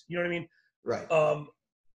 days. You know what I mean? Right.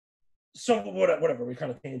 So whatever, we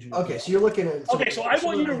kind of tangent. Okay, so you're looking at. So I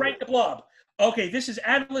want you to rank the blob. Okay, this is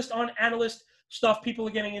analyst on analyst stuff. People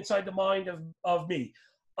are getting inside the mind of me.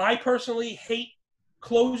 I personally hate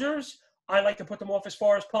closers. I like to put them off as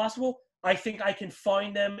far as possible. I think I can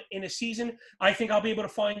find them in a season. I think I'll be able to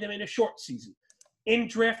find them in a short season. In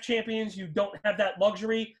draft champions, you don't have that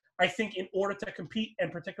luxury. I think in order to compete,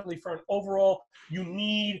 and particularly for an overall, you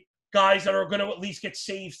need guys that are going to at least get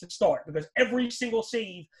saves to start, because every single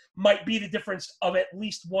save might be the difference of at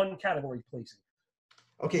least one category placing.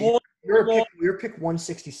 Okay, you're pick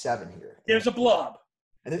 167 here. There's a blob.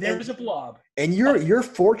 There's a blob. And you're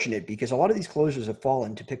fortunate because a lot of these closers have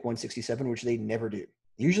fallen to pick 167, which they never do.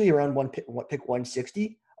 Usually around pick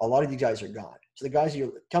 160, a lot of these guys are gone. So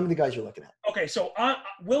tell me the guys you're looking at. Okay, so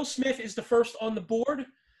Will Smith is the first on the board.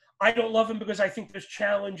 I don't love him because I think there's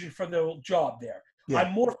challenge for the job there. Yeah.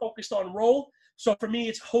 I'm more focused on role. So for me,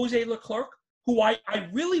 it's Jose Leclerc, who I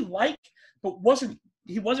really like, but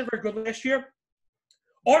he wasn't very good last year.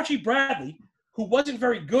 Archie Bradley, who wasn't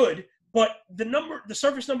very good, but the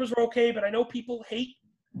surface numbers are okay, but I know people hate.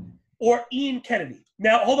 Or Ian Kennedy.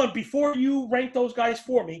 Now, hold on. Before you rank those guys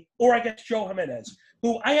for me, or I guess Joe Jimenez,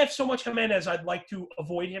 who I have so much Jimenez, I'd like to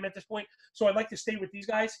avoid him at this point. So I'd like to stay with these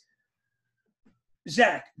guys.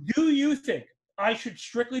 Zach, do you think I should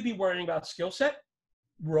strictly be worrying about skill set,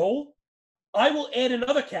 role? I will add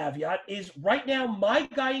another caveat is right now my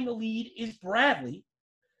guy in the lead is Bradley,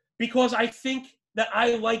 because I think that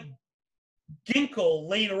I like Ginkel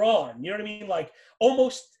later on. You know what I mean? Like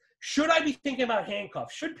almost – should I be thinking about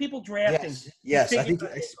handcuffs? Should people draft? Yes. I think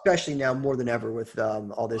especially now more than ever with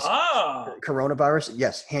all this coronavirus.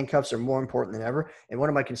 Yes, handcuffs are more important than ever. And what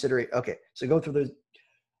am I considering? Okay, so go through those.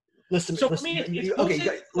 Listen.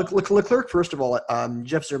 Leclerc. First of all,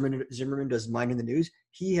 Jeff Zimmerman does Mine in the News.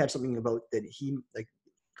 He had something about that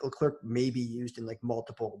Leclerc may be used in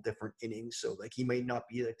multiple different innings, so he might not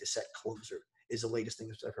be the set closer. Is the latest thing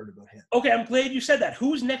I've heard about him. Okay, I'm glad you said that.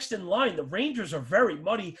 Who's next in line? The Rangers are very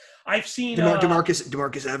muddy. I've seen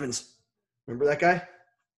DeMarcus Evans. Remember that guy?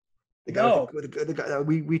 The guy. The guy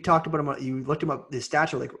we talked about him. You looked him up. His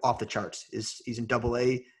stats are off the charts. He's in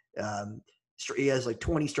Double-A. He has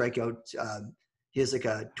 20 strikeouts. He has a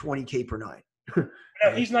 20K per nine.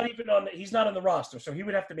 No, he's not even on. He's not on the roster, so he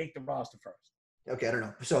would have to make the roster first. Okay, I don't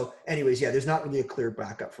know. So, anyways, there's not really a clear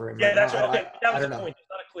backup for him. Yeah, that's okay. That was the point. It's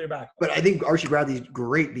not a clear backup. But I think Archie Bradley's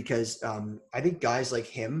great because I think guys like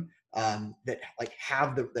him that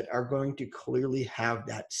are going to clearly have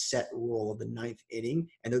that set role of the ninth inning,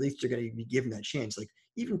 and at least they're going to be given that chance.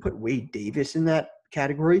 Even put Wade Davis in that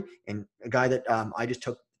category, and a guy that I just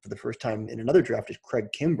took for the first time in another draft is Craig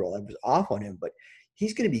Kimbrell. I was off on him, but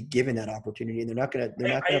he's going to be given that opportunity, and they're not going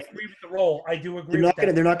to. I agree with the role. I do agree.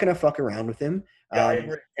 They're not going to fuck around with him. Yeah, I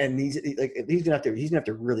agree. And he's going to have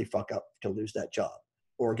to really fuck up to lose that job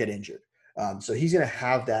or get injured. So he's going to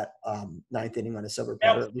have that ninth inning on a silver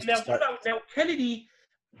platter. Now Kennedy,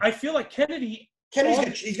 I feel like Kennedy's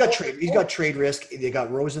got trade risk. They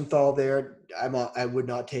got Rosenthal there. I would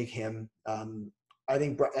not take him. I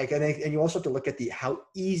think, and you also have to look at how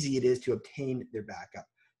easy it is to obtain their backup.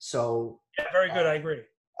 So yeah, very good. I agree.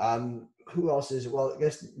 Who else is? Well, I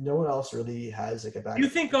guess no one else really has a backup. You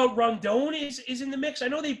think Rondon is in the mix? I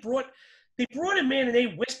know they brought him in and they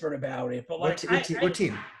whispered about it, but what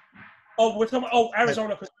team? Oh, we're talking about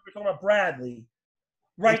Arizona because we were talking about Bradley,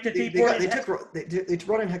 right? They brought in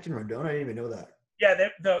Hector Rondon. I didn't even know that. Yeah,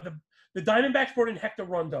 the Diamondbacks brought in Hector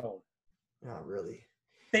Rondon. Not really.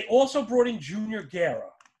 They also brought in Junior Guerra.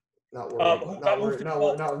 Not worried.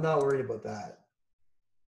 Not worried about that.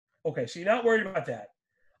 Okay, so you're not worried about that.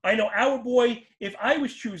 I know our boy, if I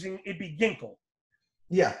was choosing, it'd be Ginkel.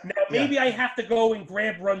 Yeah. Now, maybe I have to go and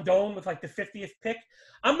grab Rondon with the 50th pick.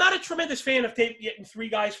 I'm not a tremendous fan of getting three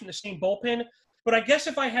guys from the same bullpen, but I guess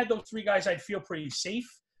if I had those three guys, I'd feel pretty safe.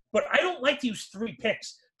 but I don't like to use 3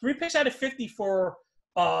 picks. 3 picks out of 50 for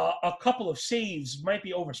a couple of saves might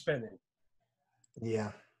be overspending.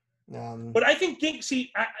 Yeah. But I think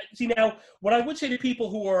see now, what I would say to people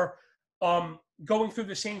who are going through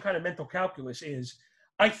the same kind of mental calculus is,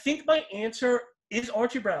 I think my answer is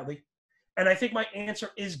Archie Bradley, and I think my answer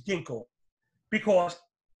is Ginkel, because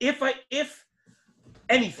if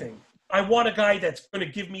anything, I want a guy that's going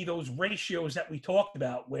to give me those ratios that we talked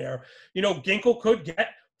about, where Ginkel could get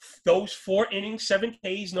those 4 innings, 7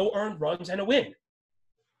 Ks, no earned runs, and a win.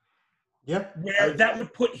 Yep. Where that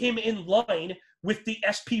would put him in line with the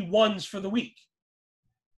SP1s for the week.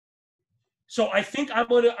 So I think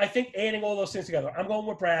adding all those things together, I'm going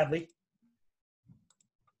with Bradley.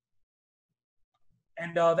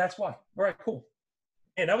 And that's why. All right, cool.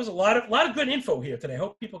 And that was a lot of good info here today. I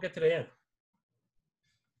hope people get to the end.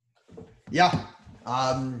 Yeah.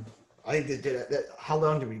 I think that how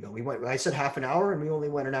long did we go? I said half an hour, and we only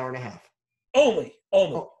went an hour and a half. Only.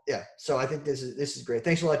 Oh, yeah. So I think this is great.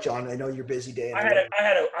 Thanks a lot, John. I know you're busy day. I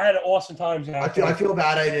had an awesome time. I feel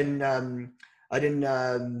bad. I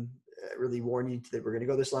didn't really warn you that we're going to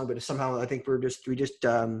go this long, but somehow I think we just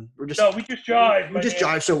jive. We just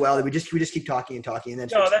jive so well that we just keep talking and talking, and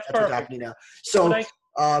that's what's happening now. So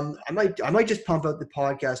I might just pump out the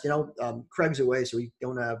podcast. Craig's away, so we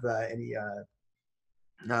don't have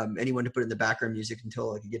anyone to put in the background music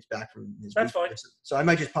until he gets back from his That's fine. So I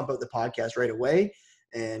might just pump out the podcast right away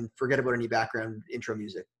and forget about any background intro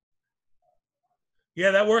music.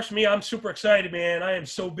 Yeah, that works for me. I'm super excited, man. I am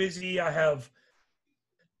so busy. I have,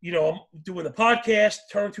 I'm doing the podcast,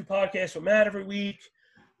 Turn 2 podcast with Matt every week.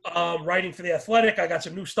 Writing for The Athletic. I got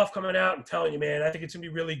some new stuff coming out. I'm telling you, man, I think it's going to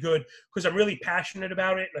be really good because I'm really passionate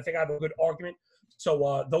about it, and I think I have a good argument.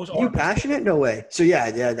 So those are you passionate? No way. So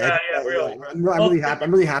yeah. Really. I'm really happy.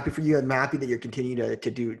 I'm really happy for you. I'm happy that you're continuing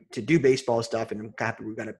to do baseball stuff, and I'm happy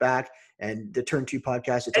we got it back. And the Turn 2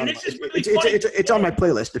 podcast, it's on my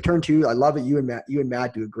playlist. The Turn 2, I love it. You and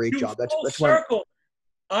Matt do a great job. That's circle.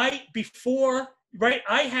 I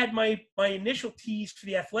had my initial tease for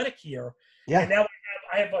The Athletic here. Yeah. And now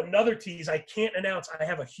I have another tease. I can't announce. I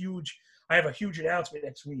have a huge announcement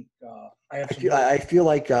next week. I feel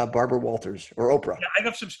like Barbara Walters or Oprah. Yeah, I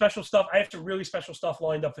got some special stuff. I have some really special stuff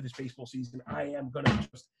lined up for this baseball season. I am going to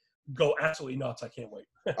just go absolutely nuts. I can't wait.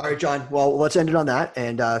 All right, John. Well, let's end it on that.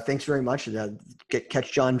 And thanks very much.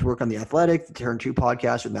 Catch John's work on The Athletic, the Turn 2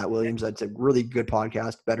 podcast with Matt Williams. That's a really good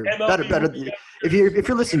podcast. Better. If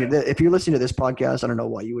you're listening to this podcast, I don't know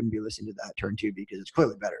why you wouldn't be listening to that Turn 2 because it's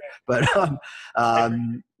clearly better. But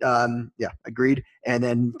yeah, agreed. And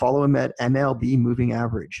then follow him at MLB Moving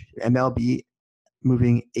Average, MLB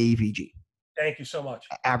Moving AVG. Thank you so much.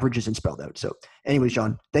 Average isn't spelled out. So, anyways,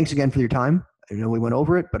 John, thanks again for your time. I know we went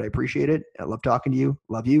over it, but I appreciate it. I love talking to you.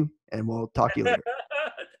 Love you. And we'll talk to you later.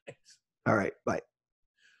 Thanks. All right. Bye.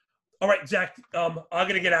 All right, Zach. I'm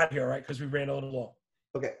going to get out of here, all right? Because we ran a little long.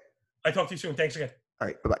 Okay. I talk to you soon. Thanks again. All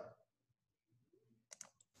right. Bye-bye.